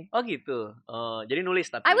malu deh. Oh gitu. Jadi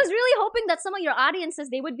nulis tapi. I was really hoping that some of your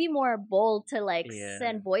audiences they would be more bold to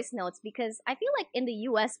send voice notes because I feel like in the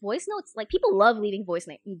US voice notes like people love leaving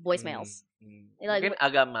voicemails. Mungkin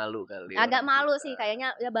agak malu kali. Agak malu sih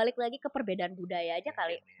kayaknya, ya balik lagi ke perbedaan budaya aja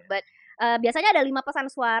kali. But biasanya ada 5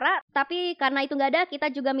 pesan suara, tapi karena itu nggak ada,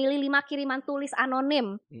 kita juga milih 5 kiriman tulis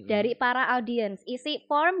anonim dari para audiens. Isi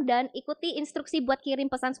form dan ikuti instruksi buat kirim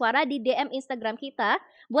pesan suara di DM Instagram kita.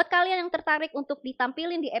 Buat kalian yang tertarik untuk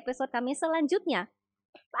ditampilin di episode kami selanjutnya.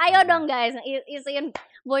 Ayo dong guys, isiin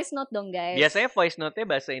voice note dong guys. Biasanya voice note-nya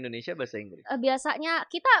bahasa Indonesia, bahasa Inggris? Biasanya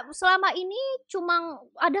kita selama ini cuma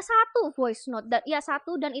ada 1 voice note.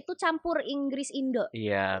 Satu dan itu campur Inggris-Indo.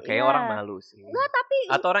 Iya, kayak orang malu sih. Enggak, tapi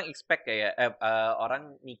atau orang expect kayak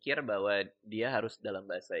orang mikir bahwa dia harus dalam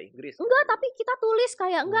bahasa Inggris. Enggak, tapi kita tulis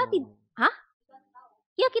kayak hah?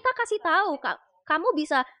 Ya kita kasih tahu, kamu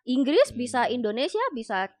bisa Inggris, bisa Indonesia,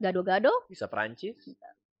 bisa gado-gado, bisa Perancis.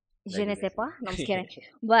 Je ne sais pas, no, I'm just kidding.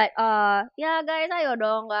 But guys, ayo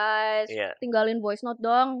dong guys, tinggalin voice note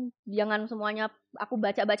dong. Jangan semuanya aku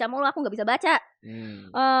baca-baca mulu, aku nggak bisa baca.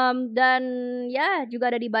 Dan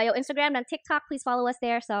juga ada di bio Instagram dan TikTok. Please follow us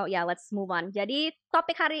there. So let's move on. Jadi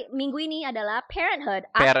topik hari minggu ini adalah parenthood.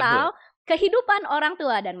 Atau kehidupan orang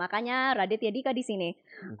tua, dan makanya Raditya Dika di sini.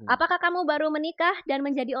 Apakah kamu baru menikah dan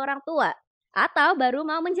menjadi orang tua, atau baru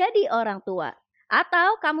mau menjadi orang tua?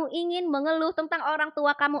 Atau kamu ingin mengeluh tentang orang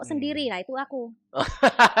tua kamu sendiri? Nah, itu aku.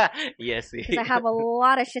 Iya sih. Because I have a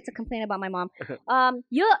lot of shit to complain about my mom.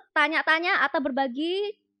 Yuk, tanya-tanya atau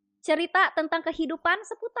berbagi cerita tentang kehidupan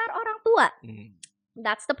seputar orang tua.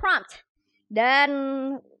 That's the prompt. Dan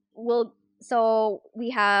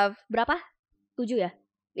we have berapa? 7 ya?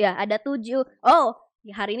 Ya, ada 7. Oh,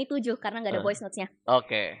 hari ini 7 karena nggak ada voice notes-nya.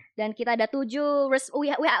 Oke. Dan kita ada 7. We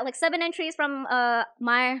have like 7 entries from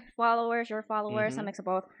my followers, your followers, some mix of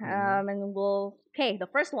both. And the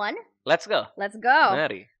first one. Let's go.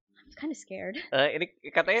 Mari. I'm kind of scared. Ini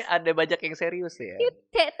katanya ada banyak yang serius ya.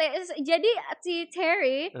 Jadi si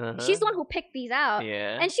Terry, she's the one who picked these out.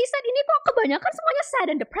 And she said ini kok kebanyakan semuanya sad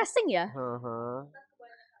and depressing ya.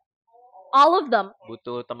 All of them.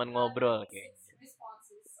 Butuh teman ngobrol kayak.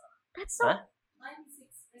 That's so.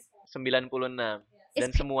 96 dan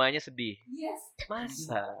semuanya sedih.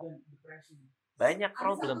 Masa? Banyak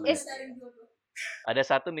problem.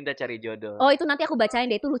 Ada 1 minta cari jodoh. Oh, itu nanti aku bacain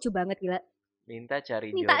deh, itu lucu banget gila. Minta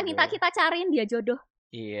cari jodoh. Minta kita cariin dia jodoh.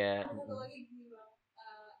 Iya.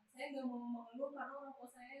 Saya nggak mau mengeluh karena orang tua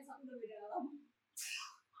saya yang satu udah beda alam.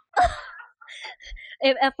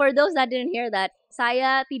 For those that didn't hear that,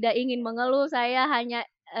 saya tidak ingin mengeluh, saya hanya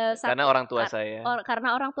karena orang tua saya.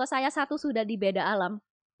 Karena orang tua saya satu sudah di beda alam.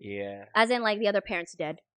 Iya. As in like the other parents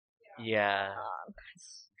dead. Iya.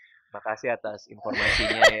 Makasih atas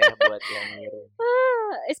informasinya ya buat yang ngirim.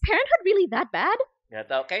 Is parenthood really that bad? Nggak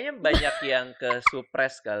tahu, kayaknya banyak yang ke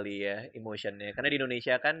suppress kali ya emotionnya. Karena di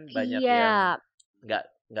Indonesia kan banyak Iya. yang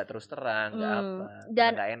nggak terus terang, nggak apa, karena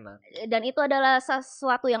Dan nggak enak. dan itu adalah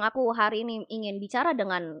sesuatu yang aku hari ini ingin bicara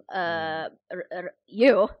dengan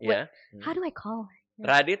you. Iya. How do I call?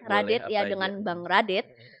 Radit boleh, Radit ya, apa dengan aja. Bang Radit.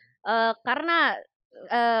 Karena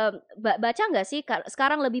baca nggak sih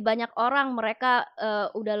sekarang lebih banyak orang mereka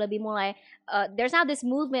udah lebih mulai there's now this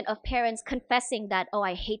movement of parents confessing that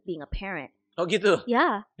I hate being a parent. Oh gitu?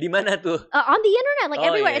 Yeah. Di mana tuh? On the internet, like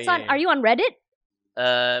everywhere. Iya, It's on. Are you on Reddit?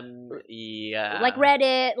 Iya. Like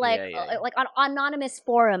Reddit, like Iya. like on anonymous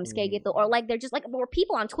forums kayak gitu, or like they're just like more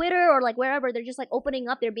people on Twitter or like wherever, they're just like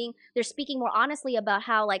opening up. They're speaking more honestly about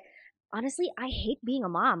how like honestly I hate being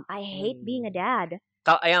a mom. I hate being a dad.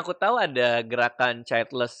 Yang aku tahu ada gerakan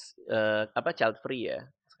childless child free ya.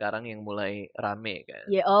 Sekarang yang mulai rame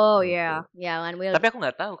kan. Yeah, Tapi aku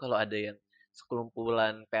nggak tahu kalau ada yang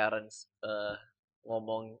sekelumpulan parents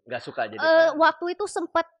ngomong nggak suka jadi parent. Waktu itu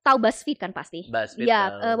sempat tahu BuzzFeed kan pasti. BuzzFeed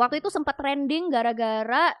ya, waktu itu sempat trending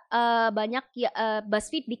gara-gara banyak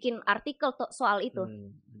BuzzFeed bikin artikel soal itu.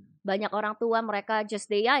 Banyak orang tua mereka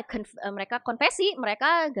mereka konfesi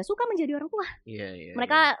mereka gak suka menjadi orang tua. Iya.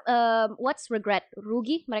 Mereka what's regret?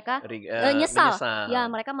 Rugi mereka menyesal. Ya,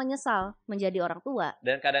 mereka menyesal menjadi orang tua.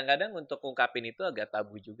 Dan kadang-kadang untuk ungkapin itu agak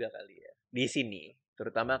tabu juga kali ya. Di sini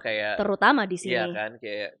terutama di sini. Iya kan,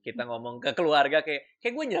 kayak kita ngomong ke keluarga kayak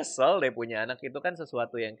gue nyesel deh punya anak, itu kan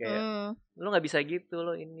sesuatu yang kayak lu nggak bisa gitu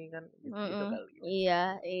loh ini kan gitu kali.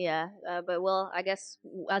 Iya. But I guess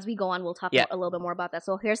as we go on we'll talk a little bit more about that.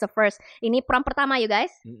 So here's the first. Ini prompt pertama you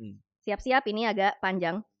guys. Siap-siap, ini agak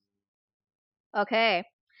panjang. Oke.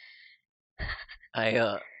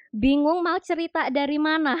 Ayo. Bingung mau cerita dari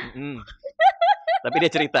mana? Tapi dia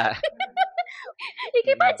cerita.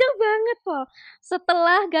 Ini panjang banget kok.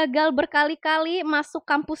 Setelah gagal berkali-kali masuk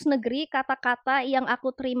kampus negeri, kata-kata yang aku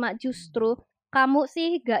terima justru kamu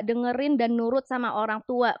sih gak dengerin dan nurut sama orang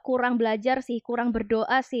tua, kurang belajar sih, kurang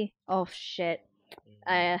berdoa sih. Oh shit.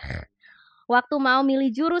 Waktu mau milih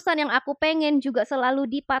jurusan yang aku pengen juga selalu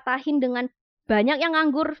dipatahin dengan banyak yang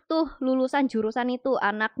nganggur tuh lulusan jurusan itu.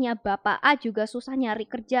 Anaknya Bapak A juga susah nyari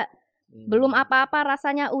kerja. Belum apa-apa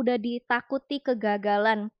rasanya udah ditakuti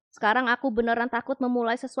kegagalan. Sekarang aku beneran takut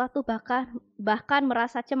memulai sesuatu, bahkan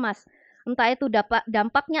merasa cemas. Entah itu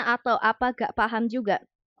dampaknya atau apa gak paham juga.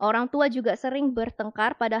 Orang tua juga sering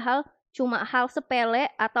bertengkar padahal cuma hal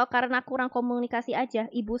sepele atau karena kurang komunikasi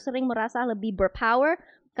aja. Ibu sering merasa lebih berpower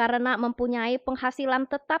karena mempunyai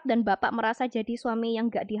penghasilan tetap dan bapak merasa jadi suami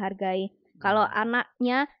yang gak dihargai. Kalau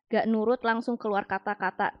anaknya gak nurut langsung keluar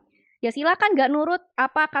kata-kata. Ya silakan gak nurut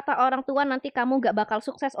apa kata orang tua, nanti kamu gak bakal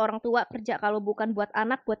sukses. Orang tua kerja kalau bukan buat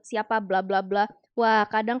anak, buat siapa, bla bla bla. Wah,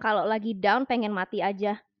 kadang kalau lagi down pengen mati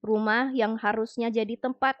aja. Rumah yang harusnya jadi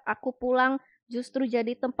tempat aku pulang justru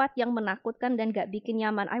jadi tempat yang menakutkan dan gak bikin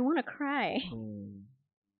nyaman. I wanna cry.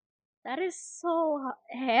 That is so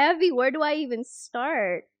heavy. Where do I even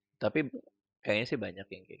start? Tapi kayaknya sih banyak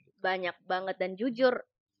yang kayak gitu. Banyak banget, dan jujur,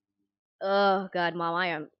 oh God,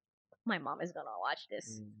 my mom is gonna watch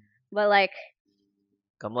this. But like,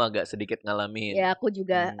 kamu agak sedikit ngalamin. Ya, aku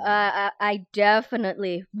juga. I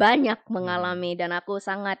definitely banyak mengalami, dan aku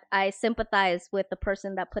sangat I sympathize with the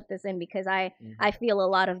person that put this in, because I feel a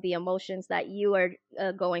lot of the emotions that you are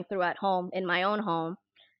going through at home, in my own home,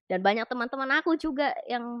 dan banyak teman-teman aku juga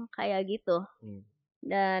yang kayak gitu.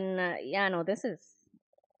 Dan this is.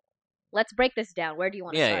 Let's break this down. Where do you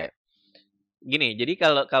want to start? Gini, jadi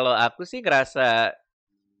kalau aku sih ngerasa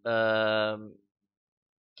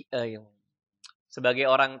sebagai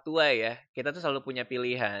orang tua ya, kita tuh selalu punya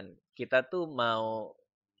pilihan. Kita tuh mau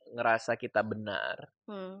ngerasa kita benar,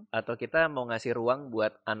 atau kita mau ngasih ruang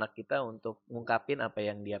buat anak kita untuk ngungkapin apa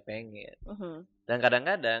yang dia pengen. Dan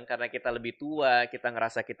kadang-kadang karena kita lebih tua, kita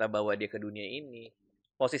ngerasa kita bawa dia ke dunia ini,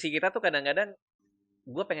 posisi kita tuh kadang-kadang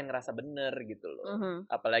gue pengen ngerasa bener gitu loh.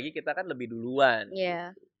 Apalagi kita kan lebih duluan.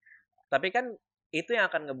 Yeah. Gitu. Tapi kan itu yang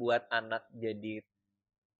akan ngebuat anak jadi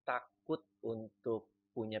takut untuk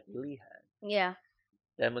punya pilihan. Iya.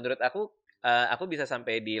 Dan menurut aku bisa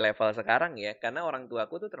sampai di level sekarang ya, karena orang tua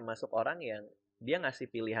aku tuh termasuk orang yang dia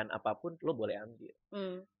ngasih pilihan apapun lo boleh ambil.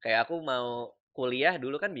 Kayak aku mau kuliah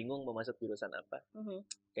dulu kan bingung mau masuk jurusan apa.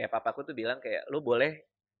 Kayak papaku tuh bilang kayak lo boleh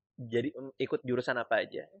jadi ikut jurusan apa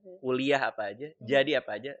aja, kuliah apa aja, jadi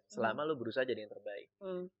apa aja, selama lo berusaha jadi yang terbaik.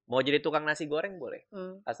 Mau jadi tukang nasi goreng boleh,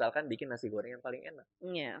 asalkan bikin nasi goreng yang paling enak.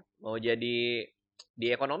 Mau jadi di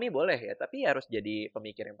ekonomi boleh ya, tapi harus jadi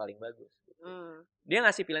pemikir yang paling bagus. Dia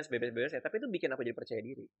ngasih pilihan sebebas-bebasnya, tapi itu bikin aku jadi percaya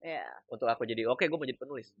diri. Untuk aku jadi gue mau jadi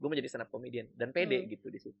penulis, gue mau jadi stand up comedian, dan pede gitu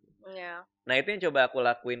di situ. Nah itu yang coba aku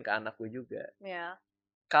lakuin ke anakku juga.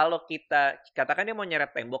 kalau kita katakan dia mau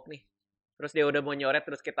nyeret tembok nih, terus dia udah mau nyoret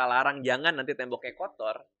terus kita larang jangan nanti temboknya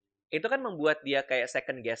kotor, itu kan membuat dia kayak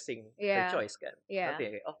second guessing the choice kan. Nanti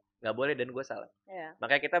ya kayak oh nggak boleh dan gue salah.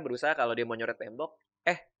 Makanya kita berusaha kalau dia mau nyoret tembok,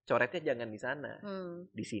 coretnya jangan di sana,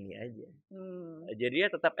 di sini aja. Jadi dia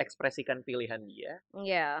tetap ekspresikan pilihan dia.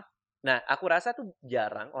 Nah, aku rasa tuh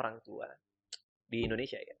jarang orang tua di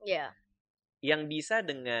Indonesia ya, yang bisa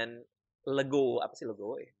dengan legowo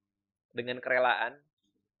ya, dengan kerelaan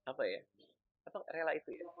apa rela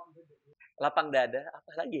itu ya, lapang dada,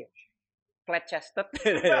 apa lagi ya, flat chested.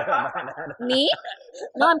 Me?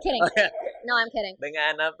 No, I'm kidding. No, I'm kidding.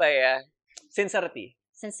 Dengan apa ya, sincerity.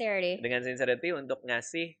 Dengan sincerity untuk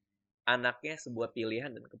ngasih anaknya sebuah pilihan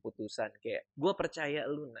dan keputusan kayak gue percaya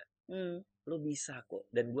lu nak, lu bisa kok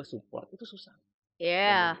dan gue support. Itu susah.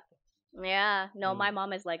 No, my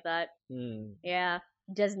mom is like that.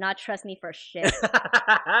 Does not trust me for shit.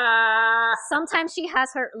 Sometimes she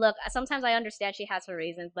has her sometimes I understand she has her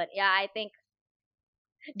reasons, but yeah, I think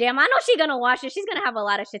damn, I know she's gonna watch it. She's gonna have a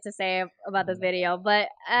lot of shit to say about this video.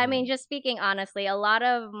 But I mean, just speaking honestly, a lot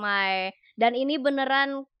of my dan ini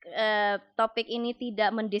beneran topik ini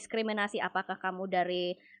tidak mendiskriminasi apakah kamu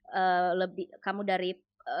dari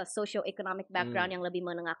socio-economic background yang lebih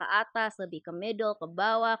menengah ke atas, lebih ke middle, ke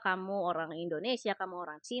bawah, kamu orang Indonesia, kamu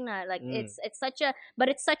orang Cina, like it's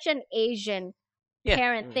such an Asian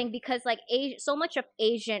parent thing because like so much of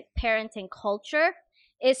Asian parenting culture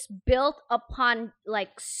is built upon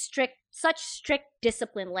like such strict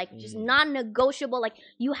discipline, like just non-negotiable, like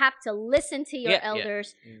you have to listen to your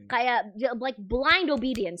elders, kayak like blind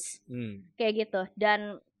obedience, kayak gitu.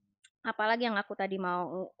 Dan apalagi yang aku tadi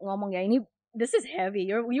mau ngomong ya, ini this is heavy.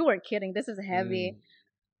 You weren't kidding. This is heavy.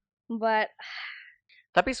 But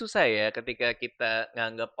tapi susah ya ketika kita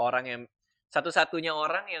nganggap orang yang satu-satunya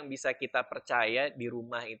orang yang bisa kita percaya di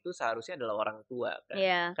rumah itu seharusnya adalah orang tua kan.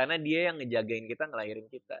 Karena dia yang ngejagain kita,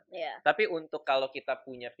 ngelahirin kita. Tapi untuk kalau kita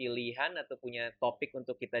punya pilihan atau punya topik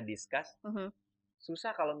untuk kita discuss,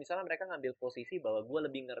 susah kalau misalnya mereka ngambil posisi bahwa gue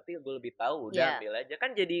lebih ngerti, gue lebih tahu, udah ambil aja.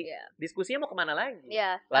 Kan jadi diskusinya mau kemana lagi?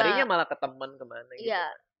 Larinya malah ke teman kemana gitu.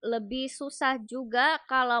 Lebih susah juga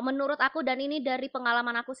kalau menurut aku, dan ini dari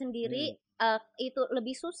pengalaman aku sendiri, itu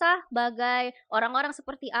lebih susah bagai orang-orang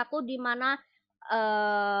seperti aku di mana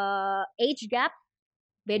age gap,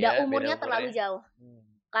 beda umurnya terlalu jauh.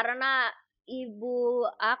 Karena ibu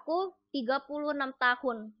aku 36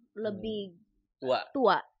 tahun lebih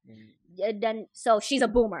tua. Dan so she's a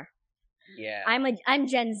boomer. I'm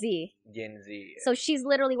Gen Z. So she's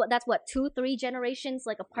literally that's 2-3 generations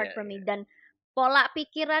like apart from me. Dan pola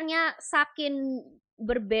pikirannya saking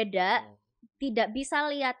berbeda, tidak bisa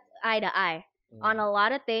lihat eye to eye on a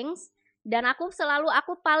lot of things. Dan aku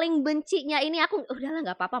paling bencinya ini, aku udahlah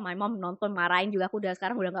nggak apa-apa, my mom nonton marahin juga, aku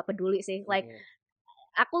sekarang udah nggak peduli sih. Like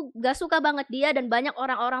aku gak suka banget dia dan banyak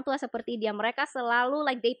orang-orang tua seperti dia. Mereka selalu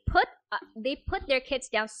like they put their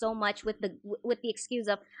kids down so much with the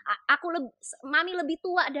excuse of mami lebih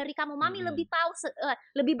tua dari kamu, mami lebih tahu,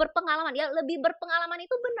 lebih berpengalaman. Ya lebih berpengalaman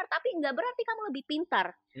itu benar, tapi nggak berarti kamu lebih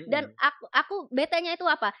pintar. Dan aku betanya itu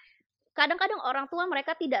apa? Kadang-kadang orang tua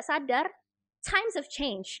mereka tidak sadar times have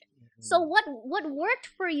changed. So what worked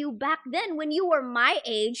for you back then when you were my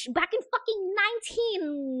age, back in fucking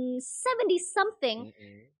 1970 something,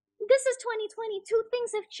 this is 2022, things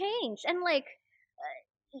have changed. And like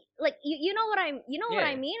you know what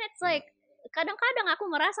I mean? It's like kadang-kadang aku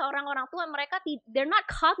merasa orang-orang tua mereka they're not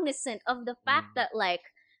cognizant of the fact that like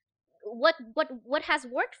what has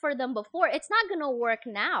worked for them before, it's not gonna work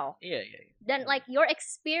now. Then like your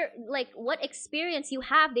experience, like what experience you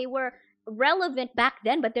have, they were relevant back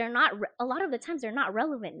then, but they're not. A lot of the times, they're not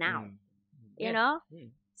relevant now. You know.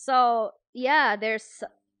 So there's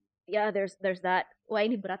that. Wah,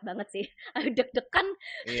 ini berat banget sih. Deg-degan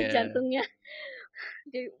jantungnya.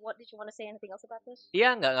 Did you want to say anything else about this?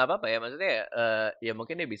 Iya, nggak apa-apa ya. Maksudnya ya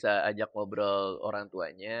mungkin dia bisa ajak ngobrol orang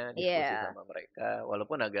tuanya, diskusi sama mereka,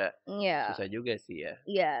 walaupun agak susah juga sih ya.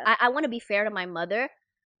 I want to be fair to my mother.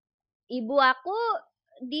 Ibu aku,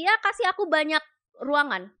 dia kasih aku banyak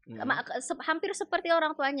ruangan, hampir seperti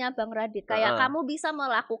orang tuanya Bang Radit. Kayak kamu bisa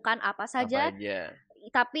melakukan apa saja,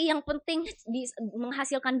 tapi yang penting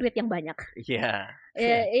menghasilkan duit yang banyak.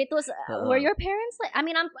 Itu were your parents like? I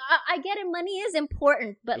mean, I get it, money is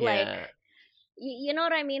important, but like, you know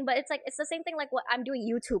what I mean? But it's like it's the same thing like what I'm doing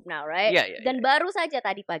YouTube now, right? Dan baru saja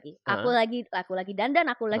tadi pagi, aku lagi dandan,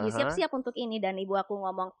 aku lagi siap-siap untuk ini, dan ibu aku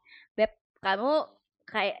ngomong, Beb, kamu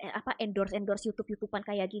kayak apa endorse YouTubean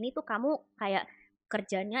kayak gini tuh kamu kayak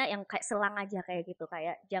kerjanya yang kayak selang aja kayak gitu,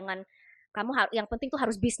 kayak jangan kamu yang penting tuh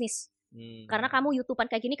harus bisnis. Karena kamu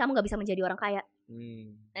YouTubean kayak gini kamu nggak bisa menjadi orang kaya.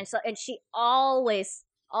 And she always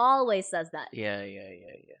always says that. Yeah.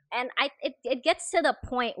 And it gets to the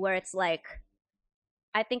point where it's like,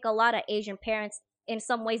 I think a lot of Asian parents, in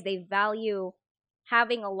some ways, they value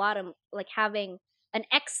having having an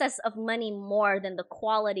excess of money more than the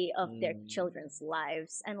quality of their children's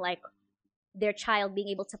lives, and like their child being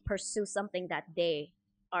able to pursue something that they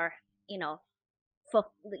are,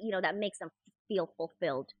 that makes them feel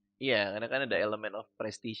fulfilled. Yeah, karena kan ada element of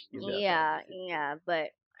prestige juga. Yeah,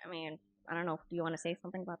 but I mean, I don't know. Do you want to say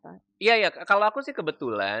something about that? Iya, kalau aku sih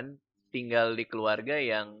kebetulan tinggal di keluarga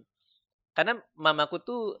yang, karena mamaku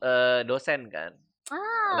tuh dosen kan,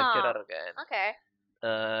 lecturer kan. Okay.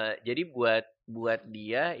 Jadi buat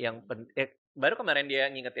dia yang baru kemarin dia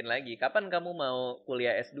ngingetin lagi, kapan kamu mau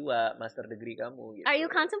kuliah S2, master degree kamu gitu. Are you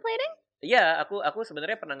contemplating? Iya, aku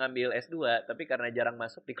sebenarnya pernah ngambil S2, tapi karena jarang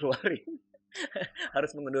masuk dikeluarin.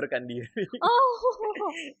 Harus mengundurkan diri.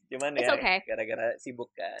 Oh. Cuman It's ya okay. gara-gara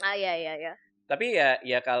sibuk kan. Iya. Tapi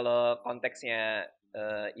ya kalau konteksnya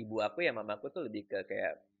ibu aku ya mamaku tuh lebih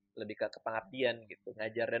ke kepengabdian gitu,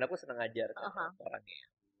 ngajar, dan aku seneng ngajar kan orangnya.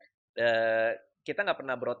 Kita nggak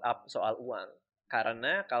pernah brought up soal uang,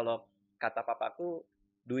 karena kalau kata papaku,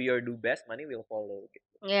 do your best, money will follow gitu.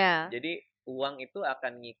 Yeah. Jadi uang itu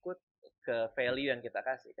akan ngikut ke value yang kita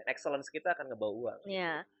kasih, kan excellence kita akan ngebawa uang.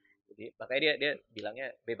 Yeah. Jadi makanya dia bilangnya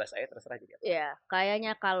bebas aja, terserah jadi apa. Yeah,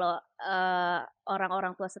 kayaknya kalau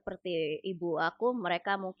orang-orang tua seperti ibu aku,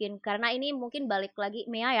 mereka mungkin, karena ini mungkin balik lagi,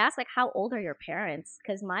 may I ask like how old are your parents?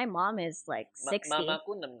 Because my mom is like 60.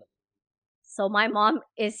 Mamaku 6. So my mom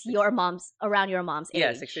is around your mom's age.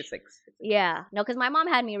 Yeah, 66. Yeah, no, because my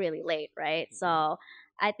mom had me really late, right? So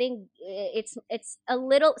I think it's a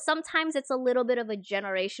little, sometimes it's a little bit of a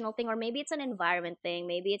generational thing, or maybe it's an environment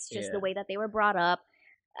thing. Maybe it's just the way that they were brought up.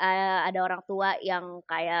 Ada orang tua yang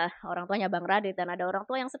kayak orang tuanya Bang Radit, dan ada orang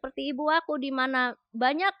tua yang seperti ibu aku, di mana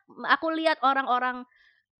banyak aku lihat orang-orang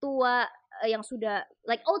tua yang sudah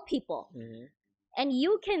like old people. And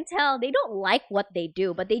you can tell they don't like what they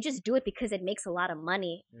do, but they just do it because it makes a lot of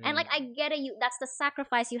money. And like, I get it, that's the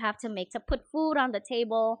sacrifice you have to make to put food on the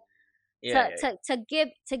table, to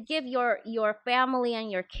give your family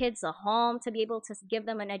and your kids a home, to be able to give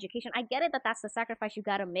them an education. I get it that that's the sacrifice you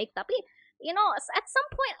gotta make. Tapi, at some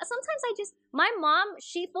point, sometimes my mom,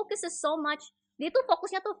 she focuses so much. Dia tuh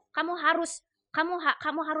fokusnya tuh, kamu harus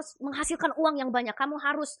menghasilkan uang yang banyak, kamu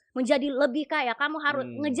harus menjadi lebih kaya, kamu harus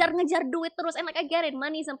ngejar duit terus. And like, I get it,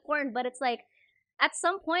 money is important, but it's like, at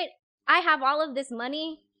some point, I have all of this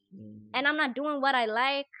money, and I'm not doing what I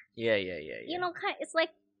like. Yeah. It's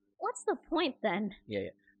like, what's the point then?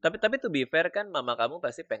 Yeah. Tapi to be fair kan, mama kamu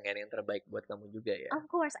pasti pengen yang terbaik buat kamu juga ya. Of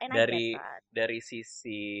course, and I get that. Dari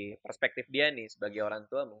sisi perspektif dia nih sebagai orang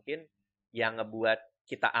tua, mungkin yang ngebuat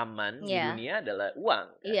kita aman di dunia adalah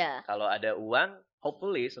uang. Kan? Yeah. Kalau ada uang,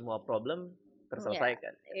 hopefully semua problem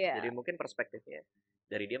terselesaikan. Yeah. Jadi mungkin perspektifnya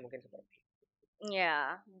dari dia mungkin seperti itu.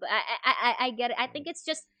 Yeah, but I get it. I think it's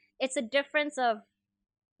a difference of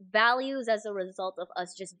values as a result of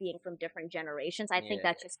us just being from different generations. I think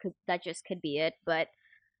that just could be it. But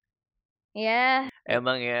yeah.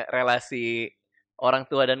 Emang ya, relasi orang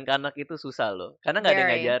tua dan anak itu susah loh, karena nggak ada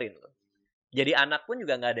yang ngajarin loh. Jadi anak pun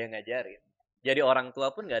juga nggak ada yang ngajarin. Jadi orang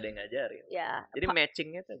tua pun gak ada yang ngajarin. Yeah. Jadi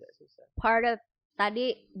matchingnya tuh agak susah. Part of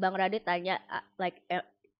tadi Bang Radit tanya like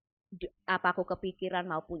apa aku kepikiran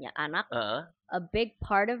mau punya anak? A big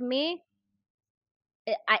part of me,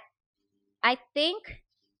 I think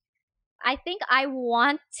I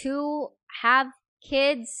want to have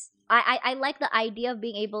kids. I like the idea of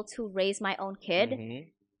being able to raise my own kid.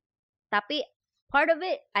 Tapi part of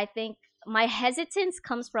it, I think my hesitance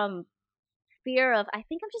comes from fear of, I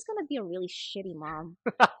think I'm just gonna be a really shitty mom.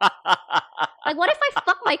 Like, what if I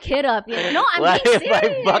fuck my kid up? No, I'm being serious. What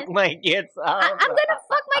if I fuck my kids up? I'm gonna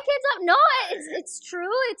fuck my kids up. No, it's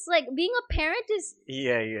true. It's like, being a parent is...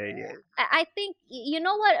 Yeah. I think, you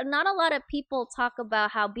know what? Not a lot of people talk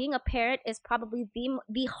about how being a parent is probably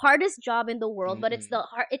the hardest job in the world, but it's the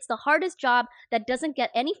hardest job that doesn't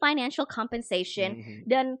get any financial compensation.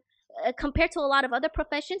 Then, compared to a lot of other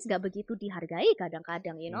professions, gak begitu dihargai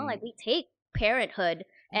kadang-kadang, like, we take parenthood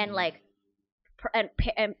and like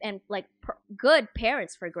good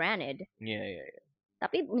parents for granted. Yeah.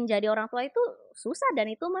 Tapi menjadi orang tua itu susah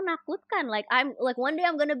dan itu menakutkan. Like, I'm like, one day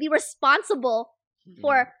I'm gonna be responsible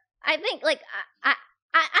for. I think like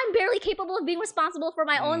I'm barely capable of being responsible for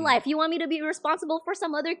my own life. You want me to be responsible for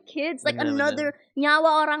some other kids, like another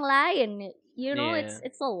nyawa orang lain?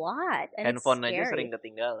 It's a lot. And handphone it's aja scary. sering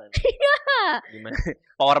ketinggalan. Iya. Gimana?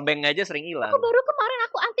 Power bank aja sering hilang. Aku baru kemarin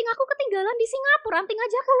anting aku ketinggalan di Singapura. Anting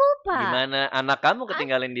aja aku lupa. Gimana anak kamu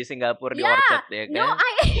ketinggalan di Singapura di Orchard ya kan? No,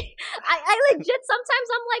 I legit sometimes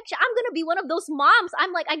I'm like, I'm gonna be one of those moms.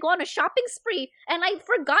 I'm like, I go on a shopping spree and I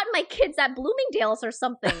forgot my kids at Bloomingdale's or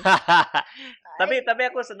something. Tapi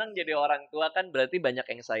aku senang jadi orang tua kan berarti banyak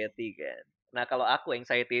anxiety kan. Nah kalau aku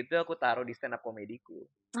anxiety itu aku taruh di stand up komediku.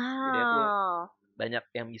 Jadi aku banyak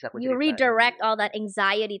yang bisa aku ceritain. You redirect all that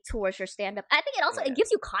anxiety towards your stand-up. I think it also it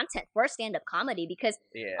gives you content for stand-up comedy because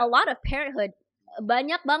a lot of Parenthood,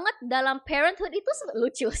 banyak banget dalam Parenthood itu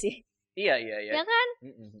lucu sih. Iya. Ya kan?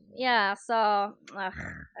 Ya, so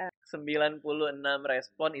 96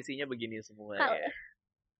 respon isinya begini semua ya.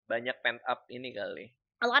 Banyak pent up ini kali.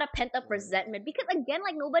 A lot of pent up resentment because again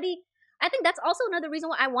like nobody, I think that's also another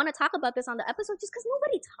reason why I want to talk about this on the episode just because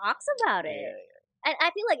nobody talks about it. And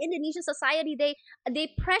I feel like Indonesian society they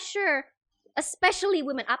pressure especially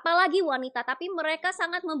women, apalagi wanita, tapi mereka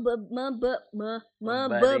sangat membebankan.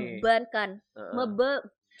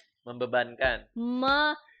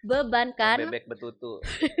 Bebek betutu.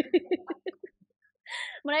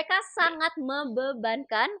 Mereka sangat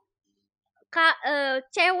membebankan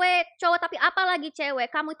cewek, cowok, tapi apalagi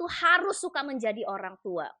cewek, kamu itu harus suka menjadi orang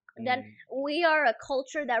tua. Dan we are a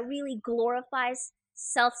culture that really glorifies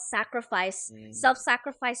self-sacrifice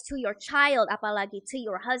to your child, apalagi to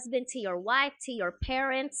your husband, to your wife, to your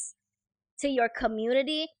parents, to your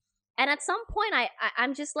community. And at some point,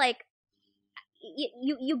 I'm just like,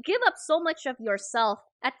 you give up so much of yourself.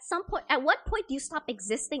 At what point do you stop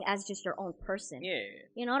existing as just your own person? Yeah.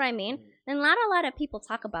 You know what I mean? And not a lot of people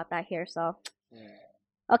talk about that here. So,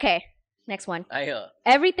 okay. Next one. Ayo.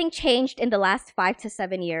 Everything changed in the last 5 to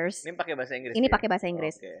 7 years. Ini pakai bahasa Inggris. Ini pakai bahasa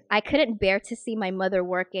Inggris. Okay. I couldn't bear to see my mother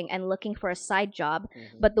working and looking for a side job,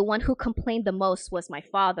 but the one who complained the most was my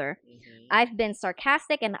father. I've been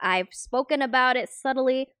sarcastic and I've spoken about it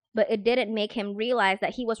subtly, but it didn't make him realize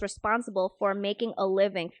that he was responsible for making a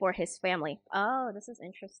living for his family. Oh, this is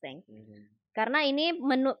interesting. Karena ini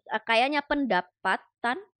kayaknya pendapat.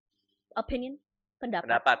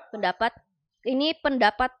 Ini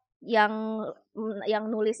pendapat yang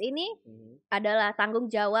nulis ini adalah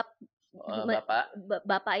tanggung jawab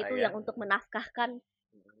bapak itu yang untuk menafkahkan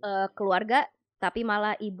keluarga, tapi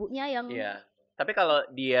malah ibunya yang. Iya. Tapi kalau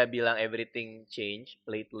dia bilang everything change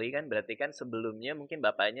lately kan berarti kan sebelumnya mungkin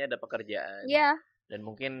bapaknya ada pekerjaan. Iya. Dan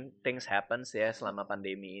mungkin things happens ya selama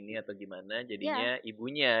pandemi ini atau gimana, jadinya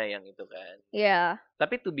ibunya yang itu kan. Iya.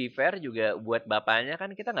 Tapi to be fair juga buat bapaknya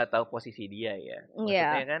kan kita nggak tahu posisi dia ya.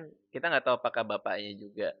 Maksudnya kan kita nggak tahu apakah bapaknya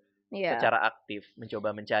juga secara aktif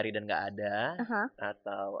mencoba mencari dan nggak ada,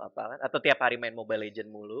 atau apa kan? Atau tiap hari main Mobile Legend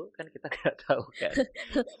mulu kan kita nggak tahu kan.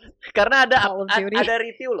 Karena ada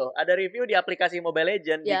review loh, ada review di aplikasi Mobile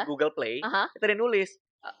Legend di Google Play. Itu dia nulis.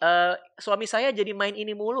 Suami saya jadi main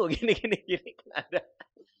ini mulu gini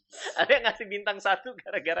ada yang ngasih bintang 1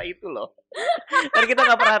 gara-gara itu loh. Karena kita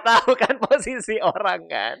nggak pernah tahu kan posisi orang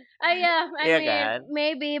kan. I mean, kan?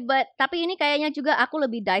 Maybe, but tapi ini kayaknya juga aku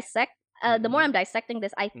lebih dissect. The more I'm dissecting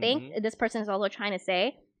this, I think this person is also trying to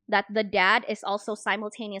say that the dad is also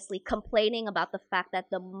simultaneously complaining about the fact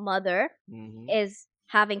that the mother is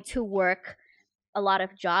having to work a lot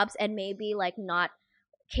of jobs and maybe like not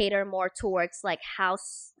cater more towards like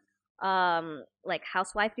housewife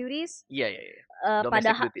duties.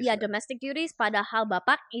 Domestic duties. Padahal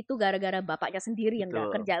bapak itu gara-gara bapaknya sendiri yang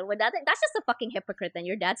nggak kerja. That's just a fucking hypocrite. Then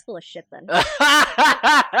your dad's full of shit. Then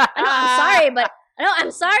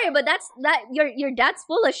I'm sorry, but that's your dad's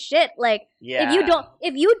full of shit. Like if you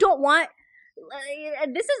don't want.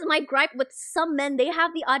 This is my gripe with some men. They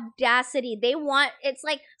have the audacity. They want. It's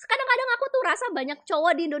like kadang-kadang aku tuh rasa banyak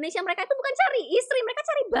cowok di Indonesia mereka itu bukan cari istri, mereka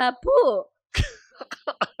cari babu.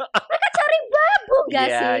 Mereka cari babu gak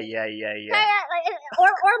sih? Iya. Kayak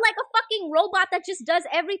or like a fucking robot that just does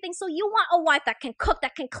everything. So you want a wife that can cook,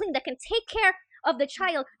 that can clean, that can take care of the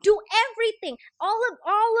child, do everything, all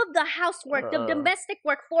of the housework, the domestic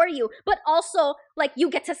work for you, but also like you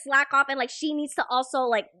get to slack off and like she needs to also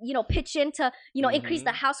like pitch in to increase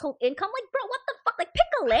the household income. Like bro, what the fuck? Like pick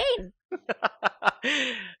a lane.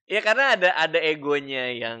 Ya karena ada egonya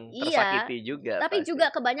yang tersakiti juga. Tapi juga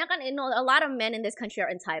kebanyakan a lot of men in this country are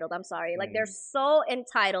entitled. I'm sorry, like they're so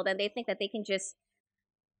entitled and they think that they can just.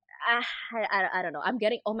 I don't know. I'm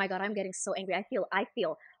getting so angry. I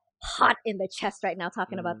feel hot in the chest right now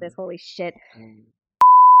talking about this. Holy shit.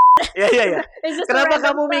 Iya. Kenapa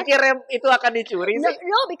kamu mikir itu akan dicuri sih?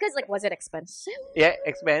 No, because like was it expensive? Ya,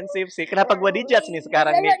 expensive sih. Kenapa gua dijudge nih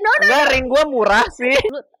sekarang nih? Enggak, ring gua murah sih.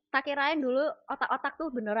 Tak kirain dulu otak-otak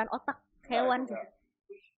tuh beneran otak hewan.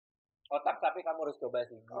 Otak tapi kamu harus coba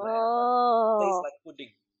sih. Oh. Tastes like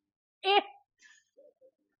pudding.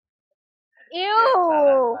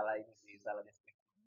 Ew.